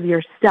care of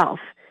yourself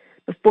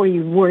before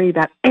you worry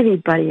about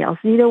anybody else.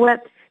 And you know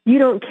what? You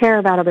don't care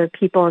about other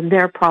people and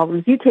their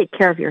problems. You take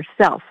care of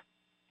yourself.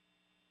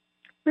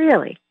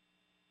 Really?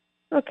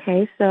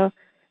 Okay, so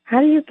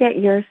how do you get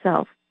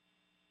yourself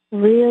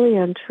really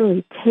and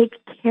truly take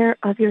care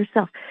of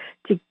yourself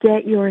to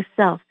get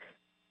yourself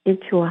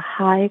into a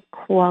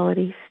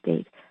high-quality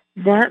state?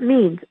 That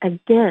means,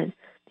 again,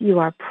 you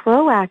are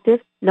proactive,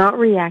 not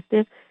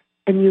reactive,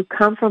 and you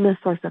come from a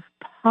source of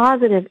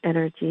positive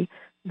energy,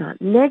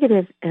 not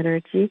negative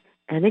energy.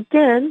 And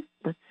again,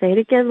 let's say it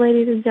again,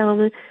 ladies and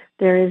gentlemen,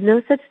 there is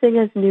no such thing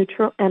as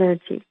neutral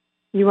energy.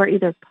 You are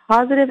either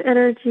positive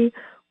energy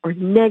or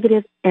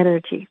negative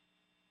energy.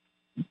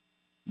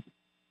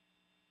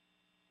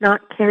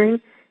 Not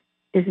caring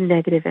is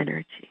negative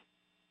energy.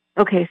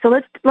 Okay, so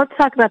let's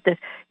talk about this.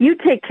 You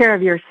take care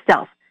of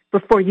yourself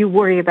before you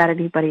worry about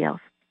anybody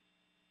else.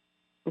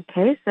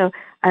 Okay, so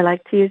I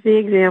like to use the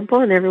example,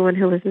 and everyone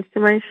who listens to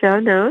my show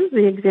knows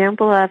the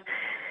example of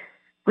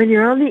when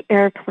you're on the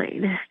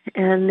airplane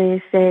and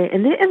they say,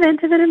 in the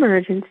event of an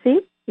emergency,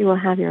 you will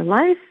have your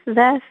life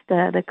vest,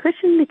 the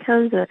cushion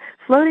becomes a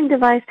floating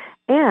device,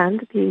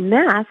 and the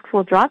masks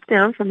will drop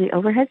down from the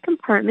overhead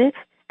compartment,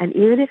 and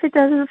even if it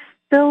doesn't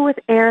fill with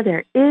air,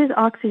 there is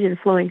oxygen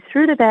flowing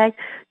through the bag.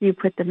 You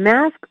put the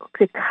mask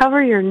to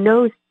cover your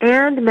nose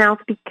and mouth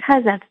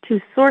because that's two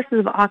sources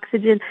of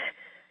oxygen.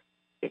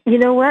 You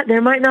know what?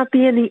 There might not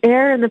be any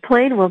air in the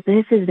plane. Well,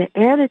 this is the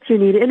air that you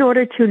need in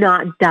order to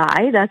not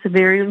die. That's a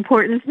very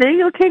important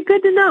thing. Okay,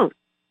 good to know.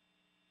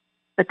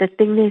 But the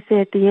thing they say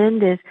at the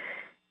end is,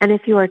 and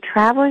if you are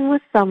traveling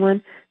with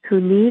someone who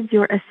needs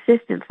your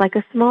assistance, like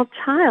a small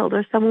child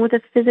or someone with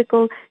a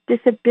physical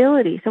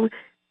disability,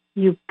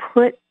 you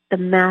put the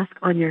mask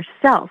on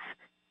yourself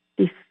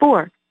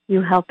before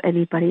you help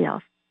anybody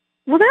else.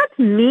 Well, that's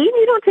mean.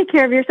 You don't take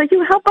care of yourself.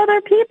 You help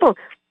other people.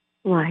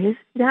 Why is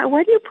that?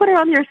 Why do you put it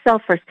on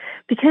yourself first?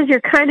 Because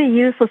you're kind of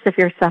useless if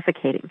you're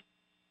suffocating.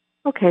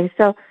 Okay,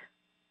 so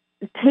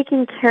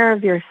taking care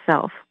of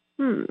yourself.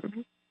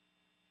 Putting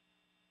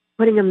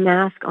a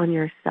mask on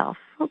yourself.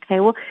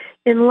 Okay, well,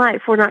 in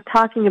life, we're not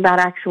talking about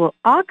actual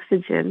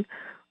oxygen.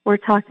 We're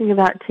talking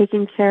about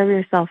taking care of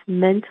yourself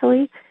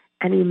mentally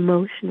and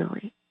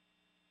emotionally.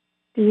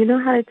 Do you know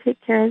how to take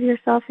care of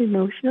yourself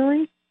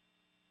emotionally?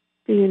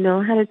 Do you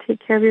know how to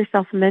take care of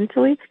yourself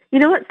mentally? You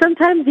know what?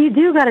 Sometimes you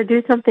do got to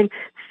do something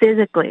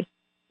physically.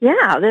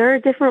 Yeah, there are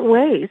different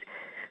ways.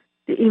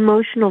 The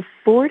emotional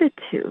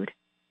fortitude.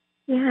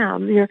 Yeah,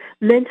 your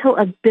mental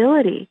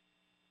ability.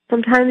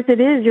 Sometimes it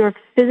is your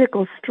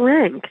physical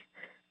strength.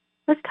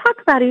 Let's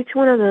talk about each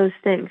one of those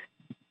things.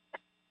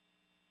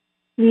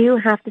 You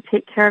have to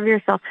take care of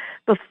yourself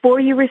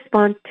before you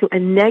respond to a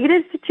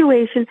negative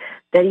situation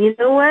that, you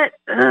know what,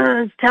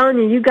 I'm telling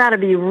you, you got to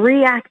be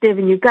reactive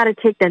and you got to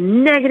take the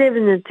negative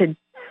and then to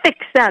fix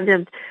that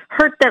and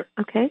hurt them.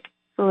 Okay,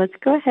 so let's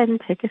go ahead and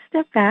take a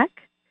step back.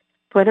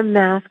 Put a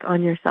mask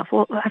on yourself.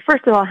 Well,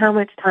 first of all, how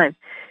much time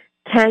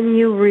can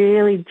you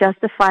really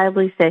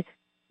justifiably say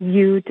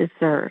you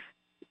deserve?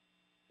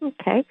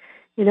 Okay,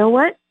 you know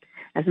what?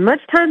 As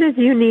much time as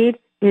you need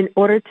in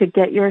order to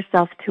get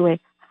yourself to a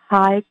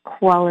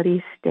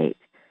high-quality state,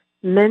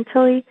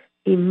 mentally,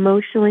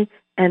 emotionally,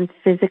 and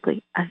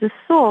physically. As a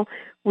soul,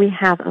 we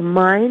have a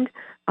mind,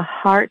 a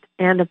heart,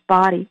 and a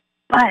body,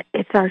 but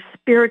it's our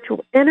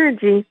spiritual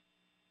energy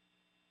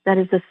that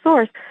is the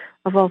source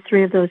of all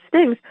three of those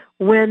things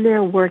when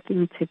they're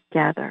working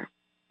together.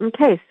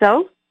 Okay,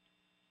 so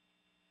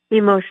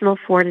emotional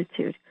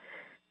fortitude.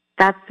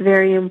 That's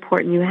very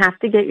important. You have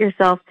to get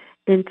yourself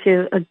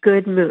into a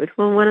good mood.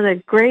 Well, one of the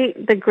great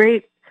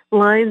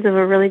lines of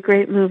a really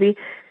great movie,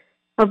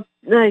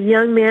 a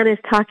young man is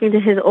talking to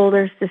his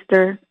older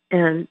sister,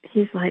 and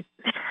he's like,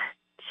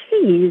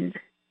 geez.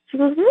 She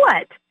goes,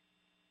 what?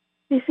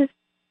 He says,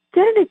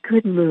 get in a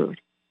good mood.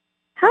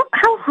 How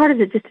hard is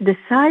it just to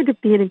decide to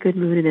be in a good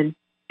mood and then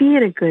be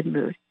in a good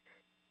mood?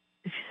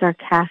 And she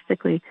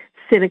sarcastically,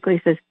 cynically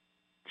says,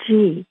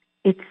 gee,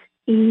 it's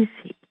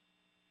easy.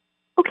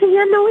 Okay,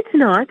 yeah, no, it's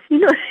not. You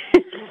know,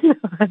 it's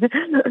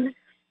not.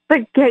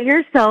 But get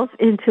yourself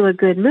into a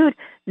good mood.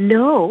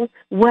 Know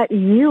what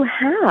you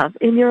have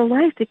in your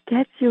life that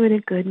gets you in a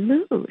good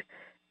mood.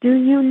 Do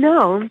you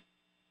know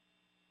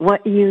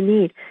what you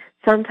need?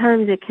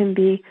 Sometimes it can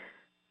be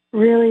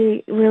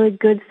really, really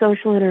good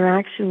social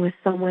interaction with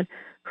someone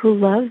who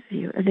loves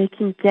you, and they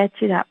can get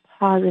you that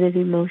positive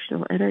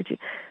emotional energy.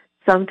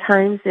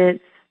 Sometimes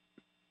it's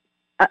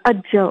a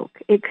joke.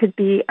 It could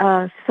be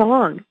a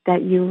song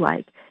that you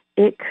like.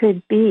 It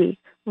could be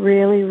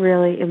really,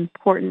 really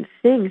important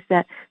things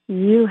that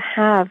you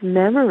have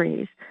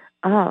memories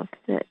of,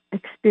 the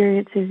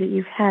experiences that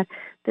you've had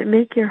that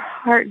make your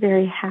heart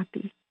very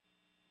happy.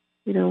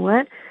 You know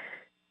what?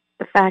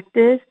 The fact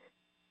is,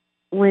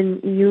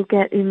 when you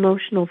get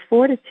emotional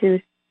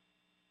fortitude,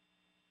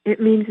 it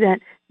means that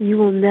you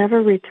will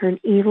never return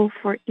evil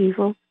for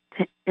evil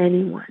to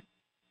anyone.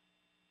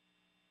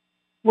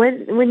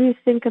 When you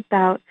think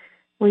about,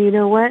 well, you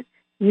know what?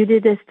 You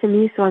did this to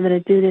me, so I'm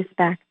going to do this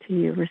back to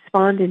you.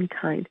 Respond in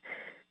kind.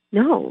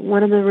 No,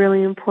 one of the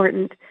really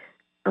important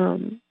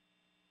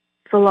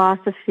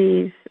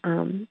philosophies,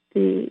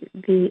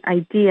 the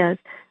ideas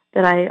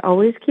that I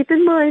always keep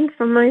in mind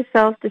for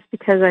myself, just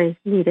because I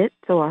need it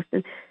so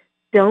often,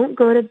 don't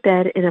go to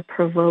bed in a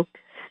provoked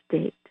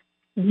state.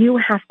 You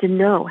have to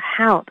know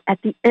how,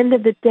 at the end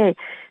of the day,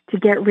 to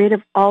get rid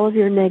of all of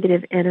your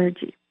negative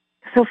energy.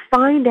 So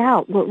find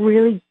out what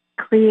really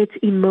creates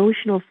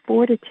emotional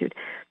fortitude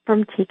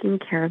from taking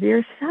care of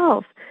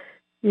yourself.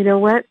 You know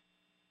what?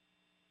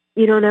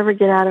 You don't ever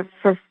get out of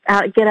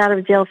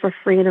jail for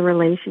free in a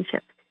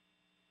relationship.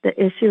 The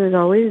issue is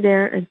always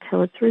there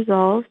until it's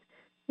resolved.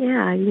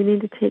 Yeah, you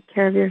need to take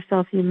care of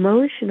yourself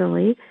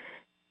emotionally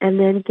and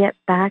then get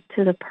back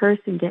to the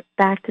person, get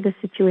back to the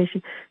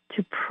situation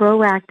to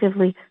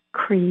proactively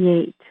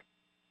create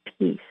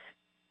peace.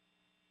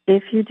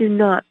 If you do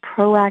not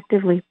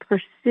proactively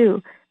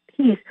pursue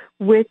peace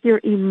with your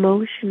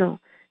emotional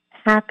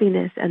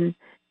happiness and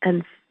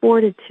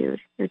fortitude,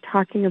 you're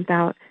talking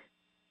about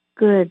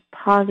good,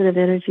 positive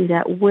energy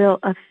that will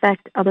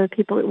affect other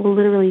people. It will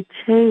literally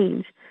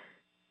change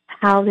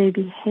how they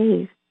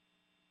behave.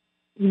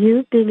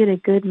 You being in a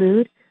good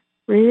mood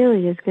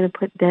really is going to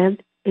put them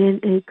in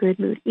a good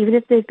mood. Even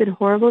if they've been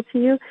horrible to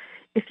you,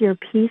 if you're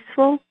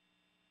peaceful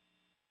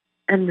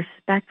and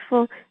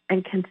respectful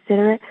and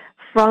considerate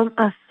from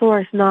a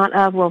source, not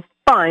of, well,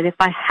 fine, if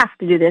I have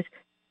to do this,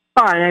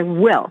 fine, I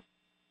will.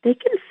 They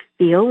can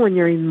feel when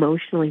you're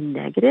emotionally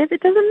negative.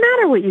 It doesn't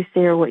matter what you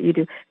say or what you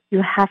do.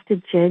 You have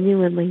to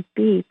genuinely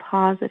be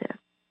positive.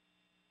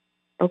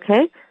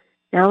 Okay?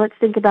 Now let's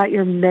think about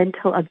your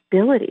mental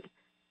ability.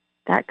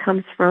 That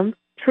comes from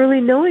truly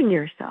knowing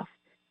yourself.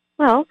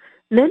 Well,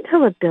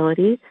 mental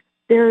ability,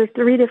 there are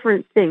three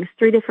different things,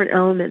 three different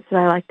elements that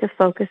I like to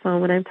focus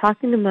on when I'm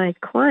talking to my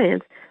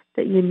clients,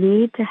 that you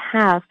need to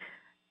have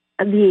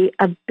the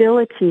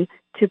ability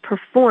to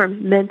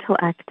perform mental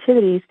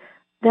activities.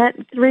 That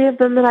three of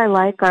them that I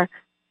like are,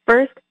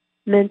 first,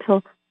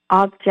 mental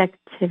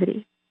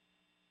objectivity.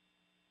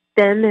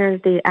 Then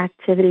there's the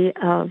activity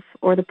of,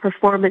 or the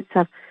performance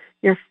of,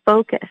 your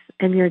focus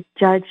and your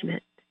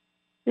judgment.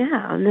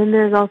 Yeah, and then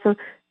there's also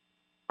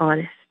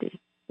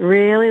honesty.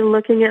 Really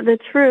looking at the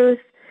truth.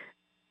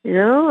 You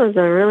know, it was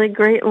a really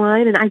great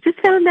line, and I just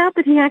found out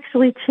that he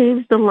actually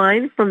changed the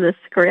line from the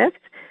script.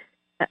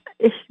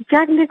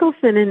 Jack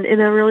Nicholson in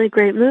a really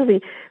great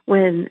movie,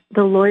 when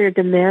the lawyer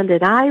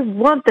demanded, I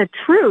want the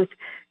truth,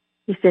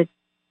 he said,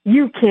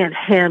 you can't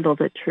handle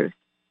the truth.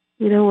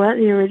 You know what?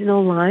 The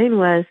original line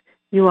was,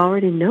 you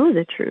already know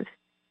the truth.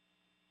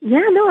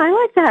 Yeah, no, I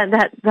like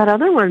that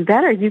other one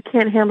better. You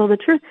can't handle the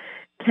truth.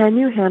 Can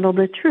you handle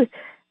the truth?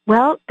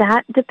 Well,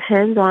 that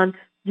depends on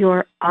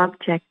your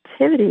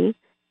objectivity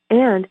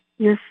and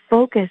your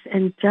focus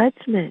and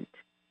judgment.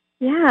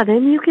 Yeah,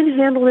 then you can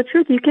handle the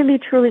truth. You can be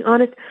truly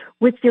honest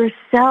with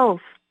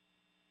yourself.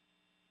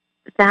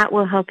 That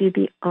will help you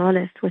be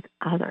honest with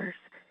others.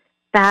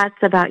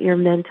 That's about your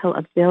mental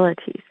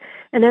abilities.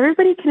 And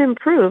everybody can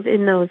improve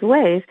in those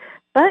ways.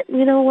 But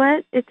you know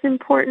what? It's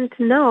important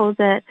to know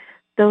that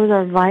those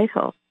are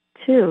vital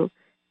to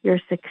your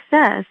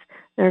success.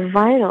 They're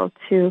vital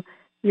to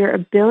your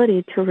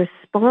ability to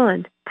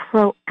respond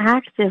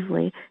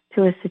proactively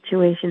to a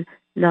situation,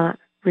 not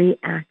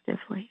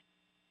reactively.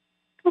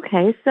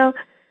 Okay, so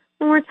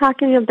when we're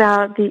talking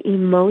about the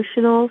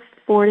emotional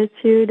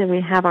fortitude and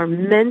we have our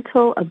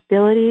mental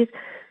abilities,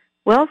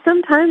 well,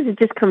 sometimes it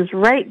just comes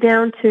right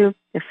down to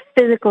the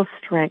physical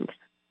strength.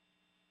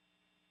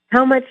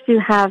 How much do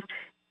you have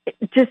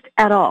just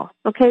at all?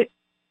 Okay,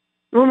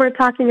 when we're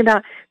talking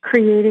about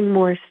creating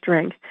more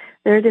strength,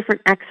 there are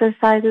different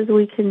exercises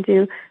we can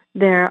do.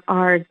 There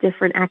are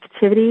different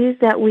activities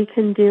that we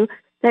can do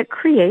that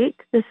create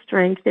the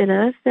strength in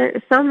us.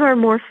 Some are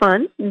more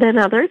fun than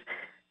others,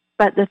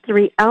 but the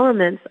three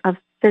elements of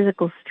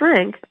physical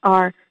strength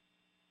are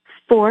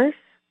force,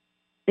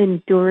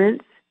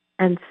 endurance,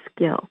 and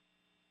skill.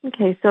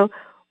 Okay, so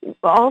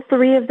all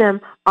three of them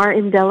are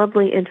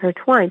indelibly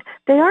intertwined.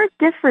 They are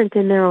different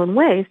in their own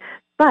ways,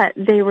 but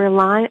they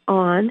rely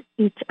on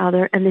each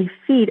other and they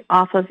feed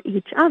off of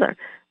each other.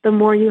 The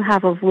more you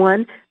have of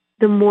one,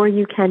 the more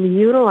you can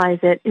utilize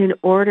it in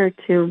order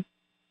to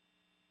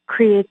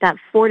create that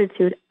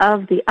fortitude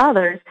of the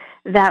others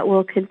that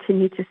will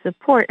continue to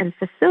support and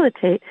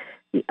facilitate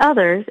the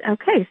others.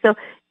 Okay, so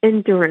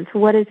endurance.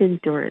 What is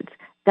endurance?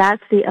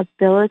 That's the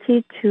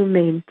ability to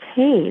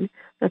maintain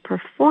the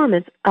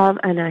performance of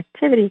an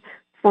activity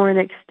for an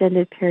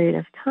extended period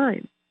of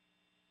time.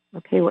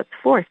 Okay, what's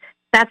force?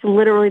 That's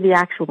literally the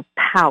actual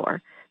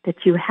power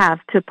that you have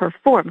to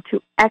perform,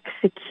 to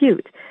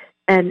execute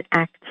an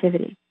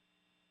activity.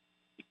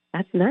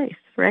 That's nice,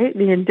 right?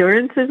 The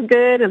endurance is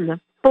good and the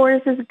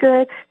force is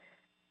good.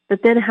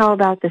 But then how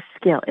about the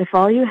skill? If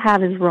all you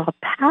have is raw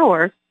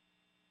power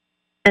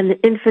and the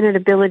infinite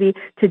ability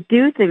to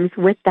do things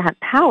with that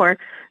power,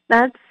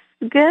 that's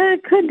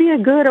good. Could be a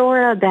good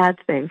or a bad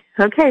thing.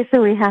 Okay,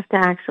 so we have to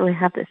actually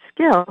have the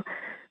skill,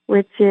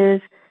 which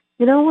is,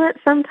 you know what,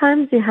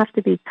 sometimes you have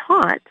to be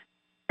taught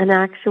an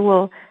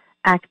actual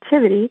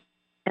activity,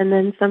 and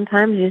then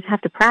sometimes you just have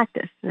to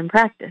practice and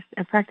practice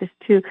and practice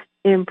to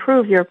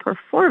improve your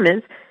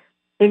performance,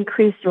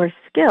 increase your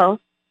skill.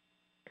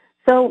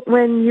 So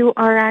when you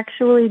are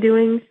actually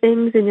doing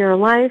things in your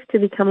life to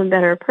become a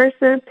better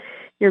person,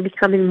 you're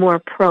becoming more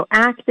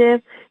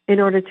proactive in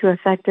order to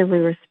effectively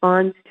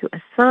respond to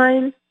a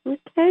sign.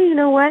 Okay, you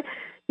know what?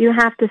 You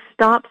have to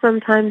stop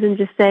sometimes and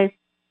just say,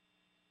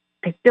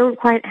 I don't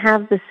quite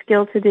have the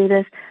skill to do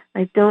this.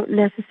 I don't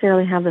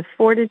necessarily have the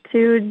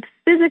fortitude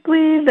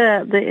physically,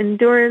 the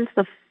endurance,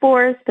 the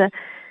force.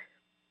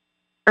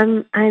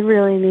 I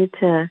really need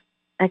to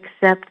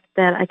accept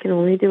that I can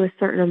only do a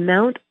certain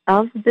amount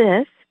of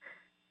this.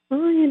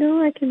 Well, you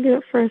know, I can do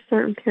it for a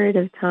certain period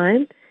of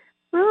time.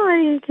 Well,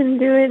 I can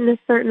do it in a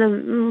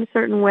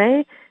certain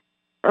way.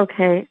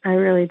 Okay, I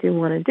really do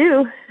want to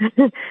do.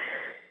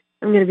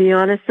 I'm going to be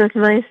honest with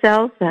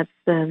myself. That's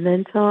the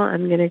mental.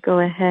 I'm going to go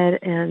ahead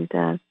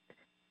and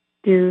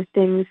do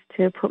things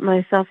to put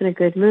myself in a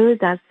good mood.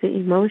 That's the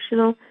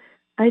emotional.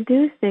 I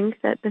do think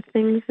that the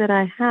things that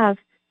I have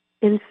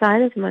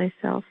inside of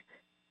myself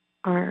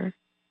are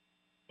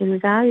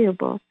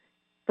invaluable,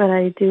 but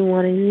I do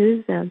want to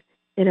use them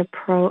in a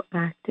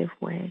proactive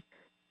way.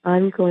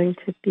 I'm going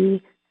to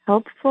be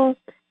helpful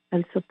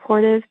and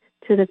supportive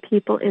to the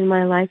people in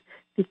my life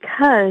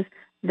because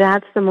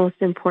that's the most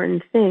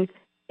important thing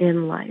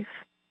in life.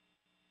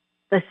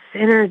 The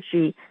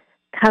synergy,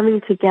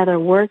 coming together,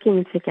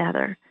 working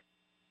together.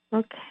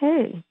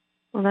 Okay,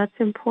 well, that's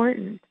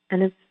important,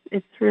 and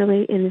it's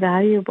really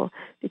invaluable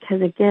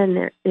because, again,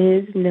 there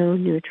is no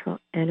neutral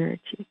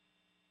energy.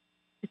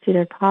 It's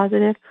either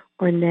positive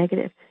or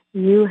negative.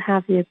 You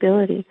have the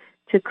ability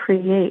to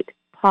create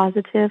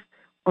positive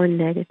or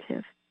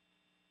negative.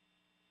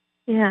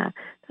 Yeah,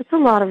 that's a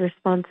lot of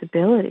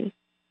responsibility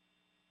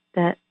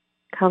that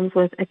comes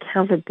with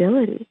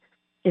accountability.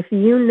 If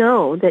you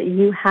know that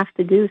you have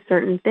to do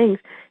certain things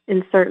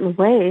in certain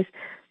ways,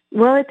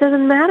 well, it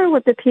doesn't matter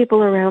what the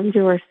people around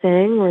you are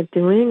saying or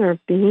doing or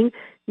being.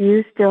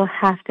 You still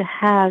have to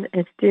have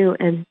and do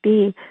and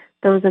be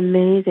those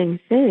amazing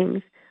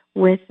things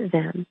with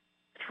them,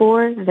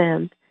 for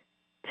them,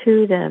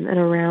 to them, and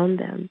around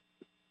them.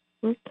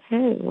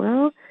 Okay,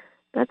 well,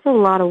 that's a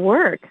lot of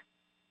work.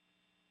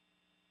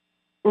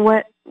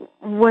 When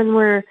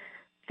we're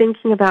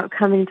thinking about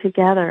coming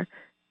together,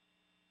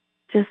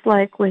 just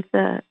like with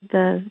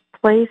the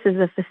places,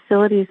 the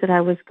facilities that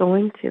I was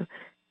going to,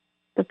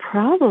 the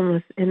problem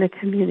was in the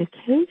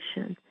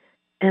communication.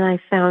 And I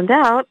found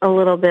out a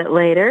little bit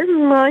later,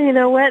 well, you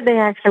know what? They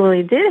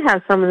actually did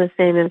have some of the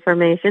same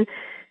information.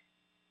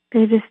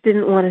 They just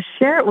didn't want to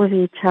share it with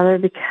each other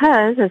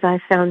because, as I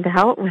found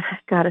out when I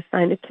got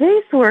assigned a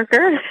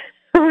caseworker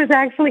who was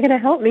actually going to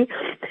help me,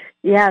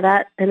 yeah,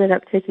 that ended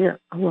up taking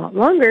a lot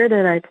longer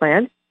than I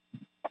planned.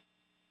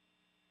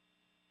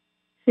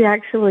 She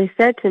actually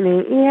said to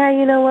me, yeah,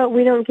 you know what,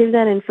 we don't give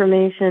that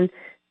information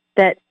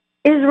that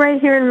is right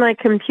here in my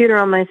computer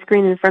on my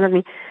screen in front of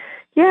me.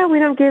 Yeah, we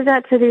don't give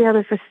that to the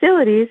other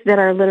facilities that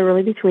are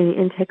literally between the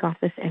intake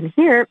office and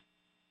here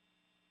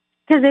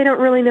because they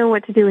don't really know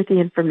what to do with the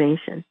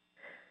information.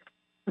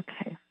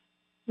 Okay,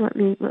 let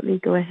me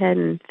go ahead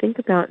and think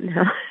about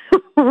now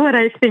what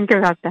I think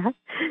about that.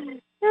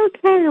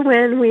 Okay,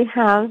 when we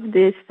have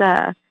this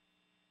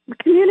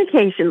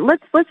communication,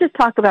 let's just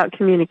talk about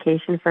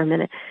communication for a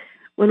minute.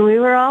 When we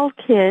were all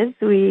kids,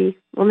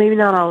 well, maybe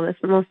not all of us,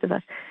 but most of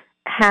us,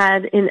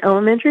 had in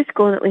elementary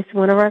school, in at least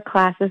one of our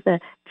classes, the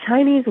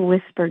Chinese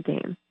whisper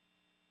game.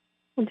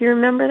 Do you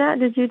remember that?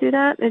 Did you do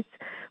that? It's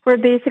where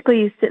basically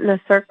you sit in a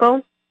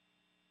circle,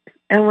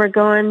 and we're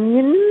going,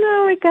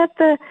 we got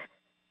the...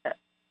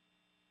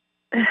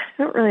 I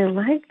don't really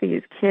like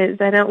these kids.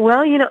 I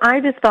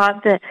just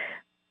thought that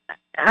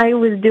I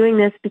was doing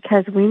this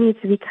because we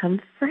need to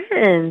become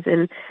friends,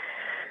 and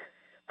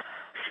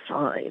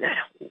fine, I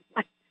don't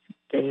like this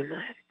game.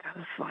 I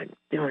gotta find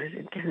doing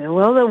it again.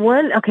 Well,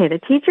 the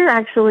teacher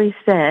actually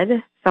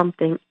said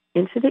something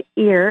into the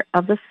ear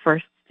of the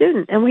first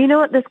student, and we know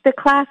what the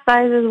class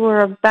sizes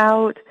were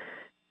about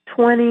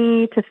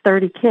 20 to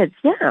 30 kids.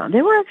 Yeah,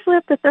 they were actually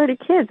up to 30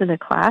 kids in a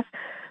class.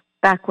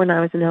 back when I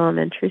was in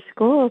elementary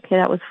school. Okay,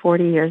 that was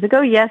 40 years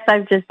ago. Yes,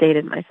 I've just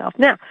dated myself.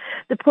 Now,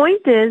 the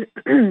point is,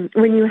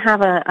 when you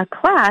have a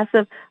class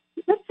of,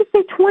 let's just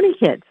say 20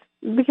 kids,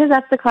 because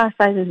that's the class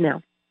sizes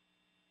now.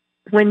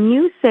 When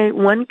you say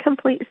one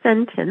complete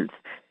sentence,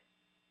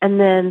 and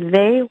then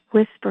they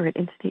whisper it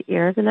into the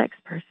ear of the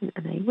next person,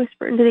 and they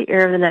whisper it into the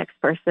ear of the next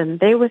person,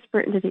 they whisper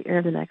it into the ear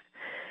of the next.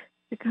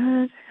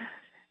 Because,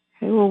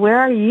 okay, well, where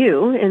are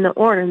you in the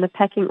order, in the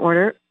pecking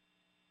order?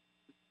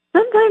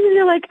 Sometimes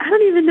you're like, I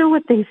don't even know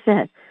what they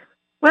said.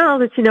 Well,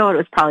 that you know it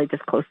was probably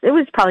just close. It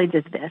was probably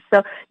just this.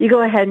 So you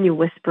go ahead and you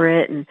whisper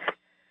it and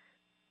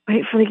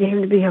wait for the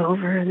game to be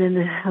over. And then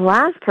the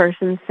last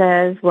person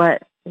says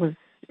what was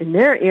in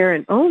their ear,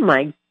 and oh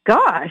my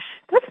gosh,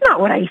 that's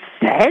not what I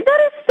said.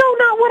 That is so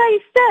not what I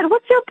said.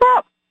 What's your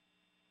problem?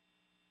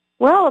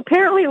 Well,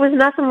 apparently it was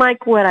nothing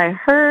like what I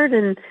heard,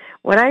 and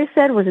what I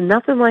said was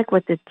nothing like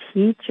what the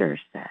teacher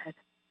said.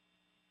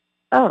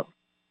 Oh,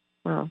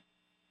 well,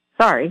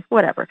 sorry,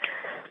 whatever.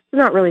 It's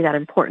not really that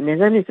important,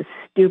 is it? It's a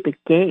stupid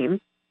game.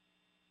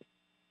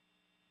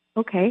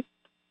 Okay,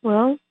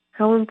 well,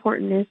 how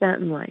important is that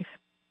in life?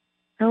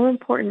 How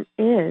important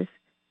is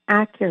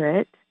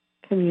accurate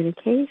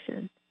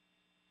communication?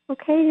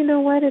 Okay, you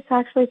know what? It's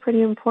actually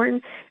pretty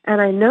important, and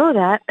I know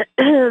that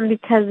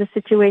because the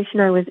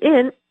situation I was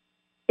in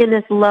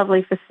this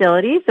lovely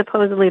facility,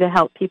 supposedly to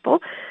help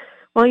people.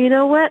 Well, you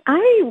know what?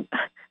 I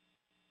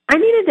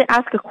needed to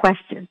ask a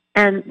question,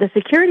 and the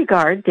security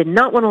guard did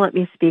not want to let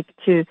me speak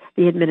to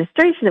the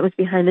administration that was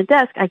behind the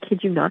desk. I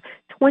kid you not,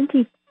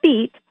 20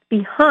 feet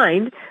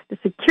behind the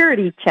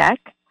security check,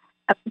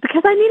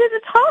 because I needed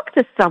to talk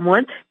to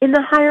someone in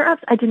the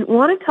higher-ups. I didn't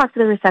want to talk to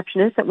the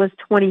receptionist that was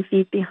 20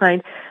 feet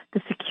behind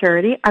the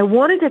security. I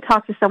wanted to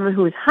talk to someone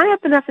who was high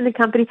up enough in the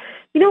company.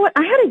 You know what?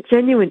 I had a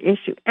genuine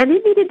issue, and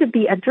it needed to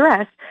be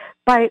addressed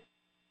by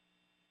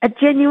a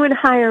genuine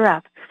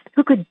higher-up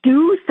who could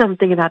do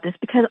something about this,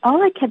 because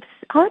all I kept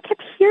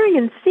hearing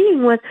and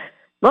seeing was,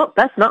 well,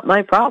 that's not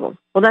my problem.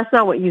 Well, that's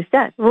not what you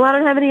said. Well, I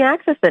don't have any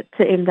access to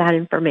that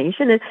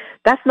information, and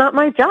that's not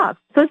my job,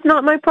 so it's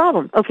not my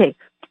problem. Okay,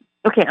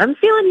 I'm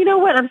feeling, you know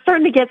what, I'm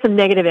starting to get some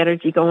negative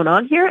energy going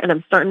on here, and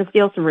I'm starting to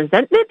feel some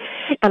resentment,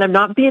 and I'm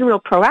not being real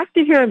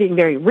proactive here. I'm being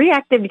very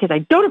reactive because I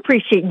don't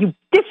appreciate you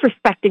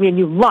disrespecting me and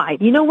you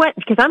lied. You know what?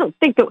 Because I don't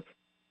think that...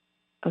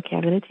 Okay,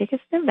 I'm going to take a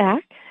step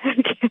back.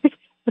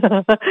 And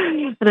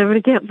I'm going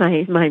to get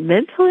my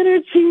mental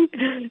energy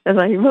and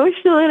my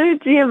emotional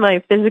energy and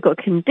my physical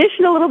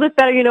condition a little bit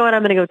better. You know what?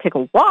 I'm going to go take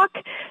a walk,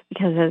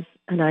 because as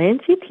an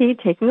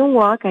INTP, taking a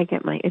walk, I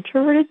get my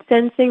introverted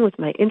sensing with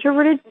my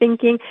introverted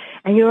thinking.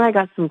 And you know, I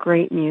got some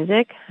great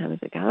music. I was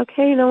like,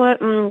 okay, you know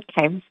what?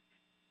 Okay.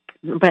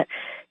 But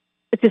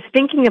just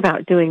thinking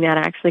about doing that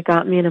actually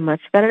got me in a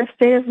much better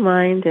state of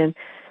mind. And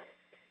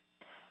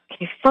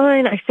okay,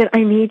 fine. I said,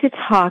 I need to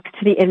talk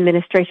to the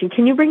administration.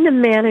 Can you bring the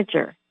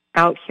manager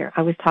out here?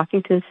 I was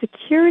talking to the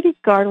security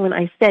guard when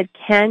I said,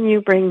 can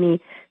you bring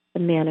me the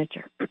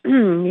manager?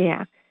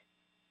 Yeah.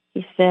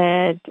 He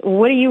said,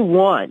 what do you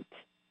want?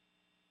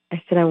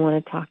 I said, I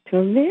want to talk to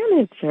a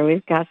manager.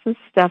 We've got some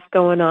stuff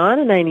going on,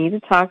 and I need to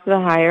talk to the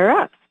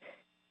higher-ups.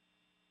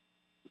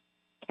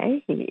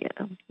 Okay. He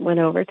went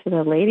over to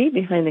the lady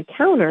behind the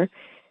counter,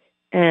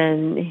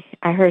 and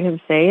I heard him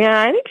say,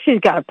 yeah, I think she's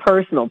got a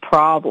personal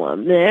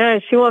problem. Yeah,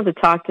 she wants to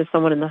talk to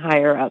someone in the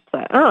higher-ups.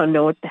 I don't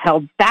know what the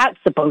hell that's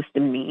supposed to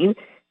mean.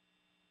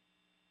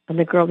 And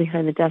the girl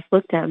behind the desk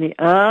looked at me.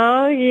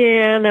 Oh,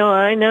 yeah, no,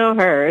 I know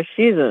her.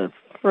 She's a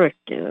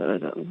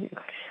frickin'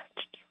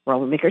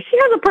 troublemaker. She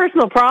has a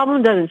personal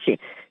problem, doesn't she?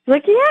 She's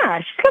like, yeah,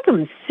 she's got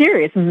some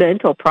serious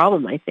mental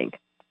problem, I think.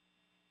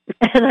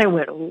 And I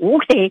went,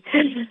 okay,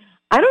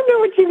 I don't know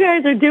what you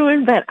guys are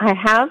doing, but I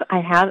have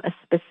a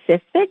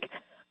specific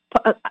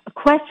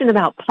question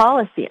about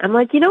policy. I'm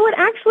like, you know what?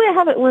 Actually, I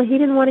have it. Well, he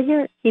didn't want to hear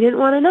it. He didn't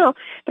want to know.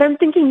 But I'm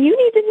thinking, you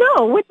need to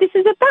know what this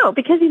is about,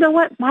 because you know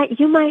what?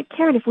 You might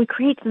care. And if we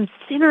create some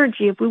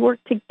synergy, if we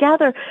work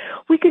together,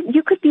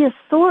 you could be a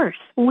source.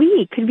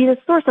 We could be the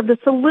source of the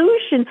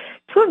solution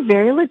to a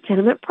very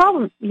legitimate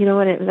problem. You know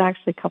what? It was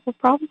actually a couple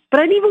problems, but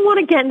I didn't even want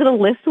to get into the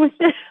list with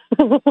it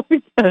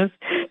because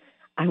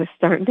I was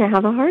starting to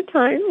have a hard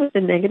time with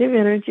the negative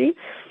energy.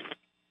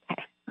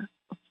 Okay,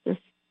 let's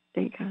just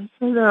think.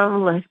 So now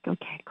let's go.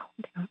 Okay,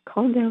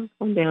 calm down.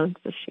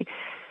 So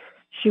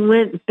she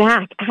went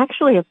back.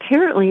 Actually,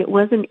 apparently, it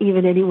wasn't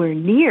even anywhere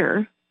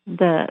near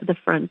the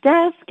front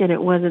desk, and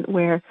it wasn't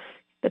where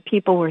the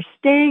people were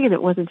staying, and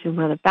it wasn't in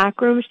one of the back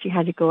rooms. She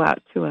had to go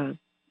out to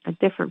a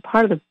different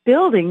part of the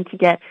building to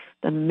get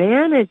the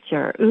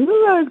manager.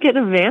 Ooh, I was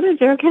getting a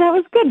manager. Okay, that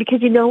was good,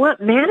 because you know what?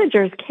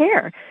 Managers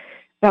care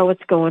about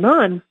what's going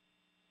on,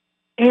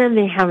 and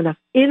they have enough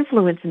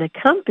influence in the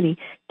company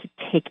to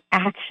take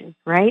action,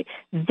 right?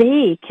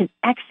 They can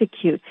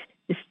execute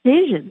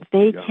decisions.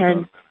 They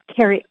can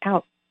carry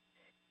out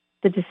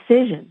the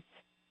decisions.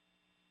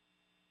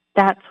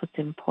 That's what's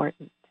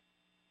important.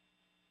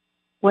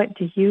 What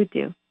do you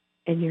do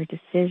in your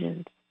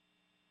decisions?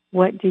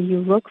 What do you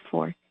look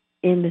for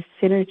in the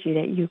synergy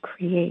that you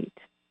create?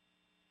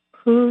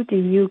 Who do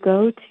you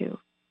go to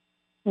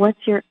What's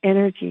your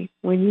energy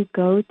when you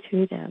go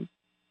to them?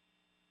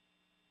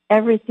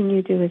 Everything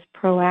you do is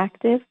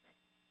proactive.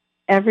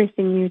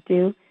 Everything you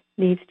do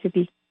needs to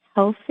be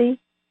healthy.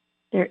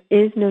 There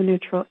is no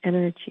neutral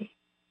energy.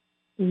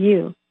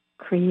 You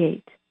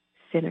create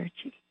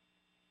synergy.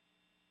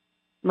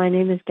 My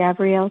name is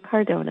Gabrielle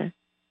Cardona,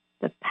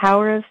 the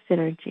power of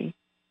synergy.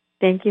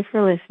 Thank you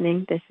for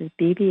listening. This is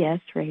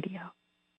BBS Radio.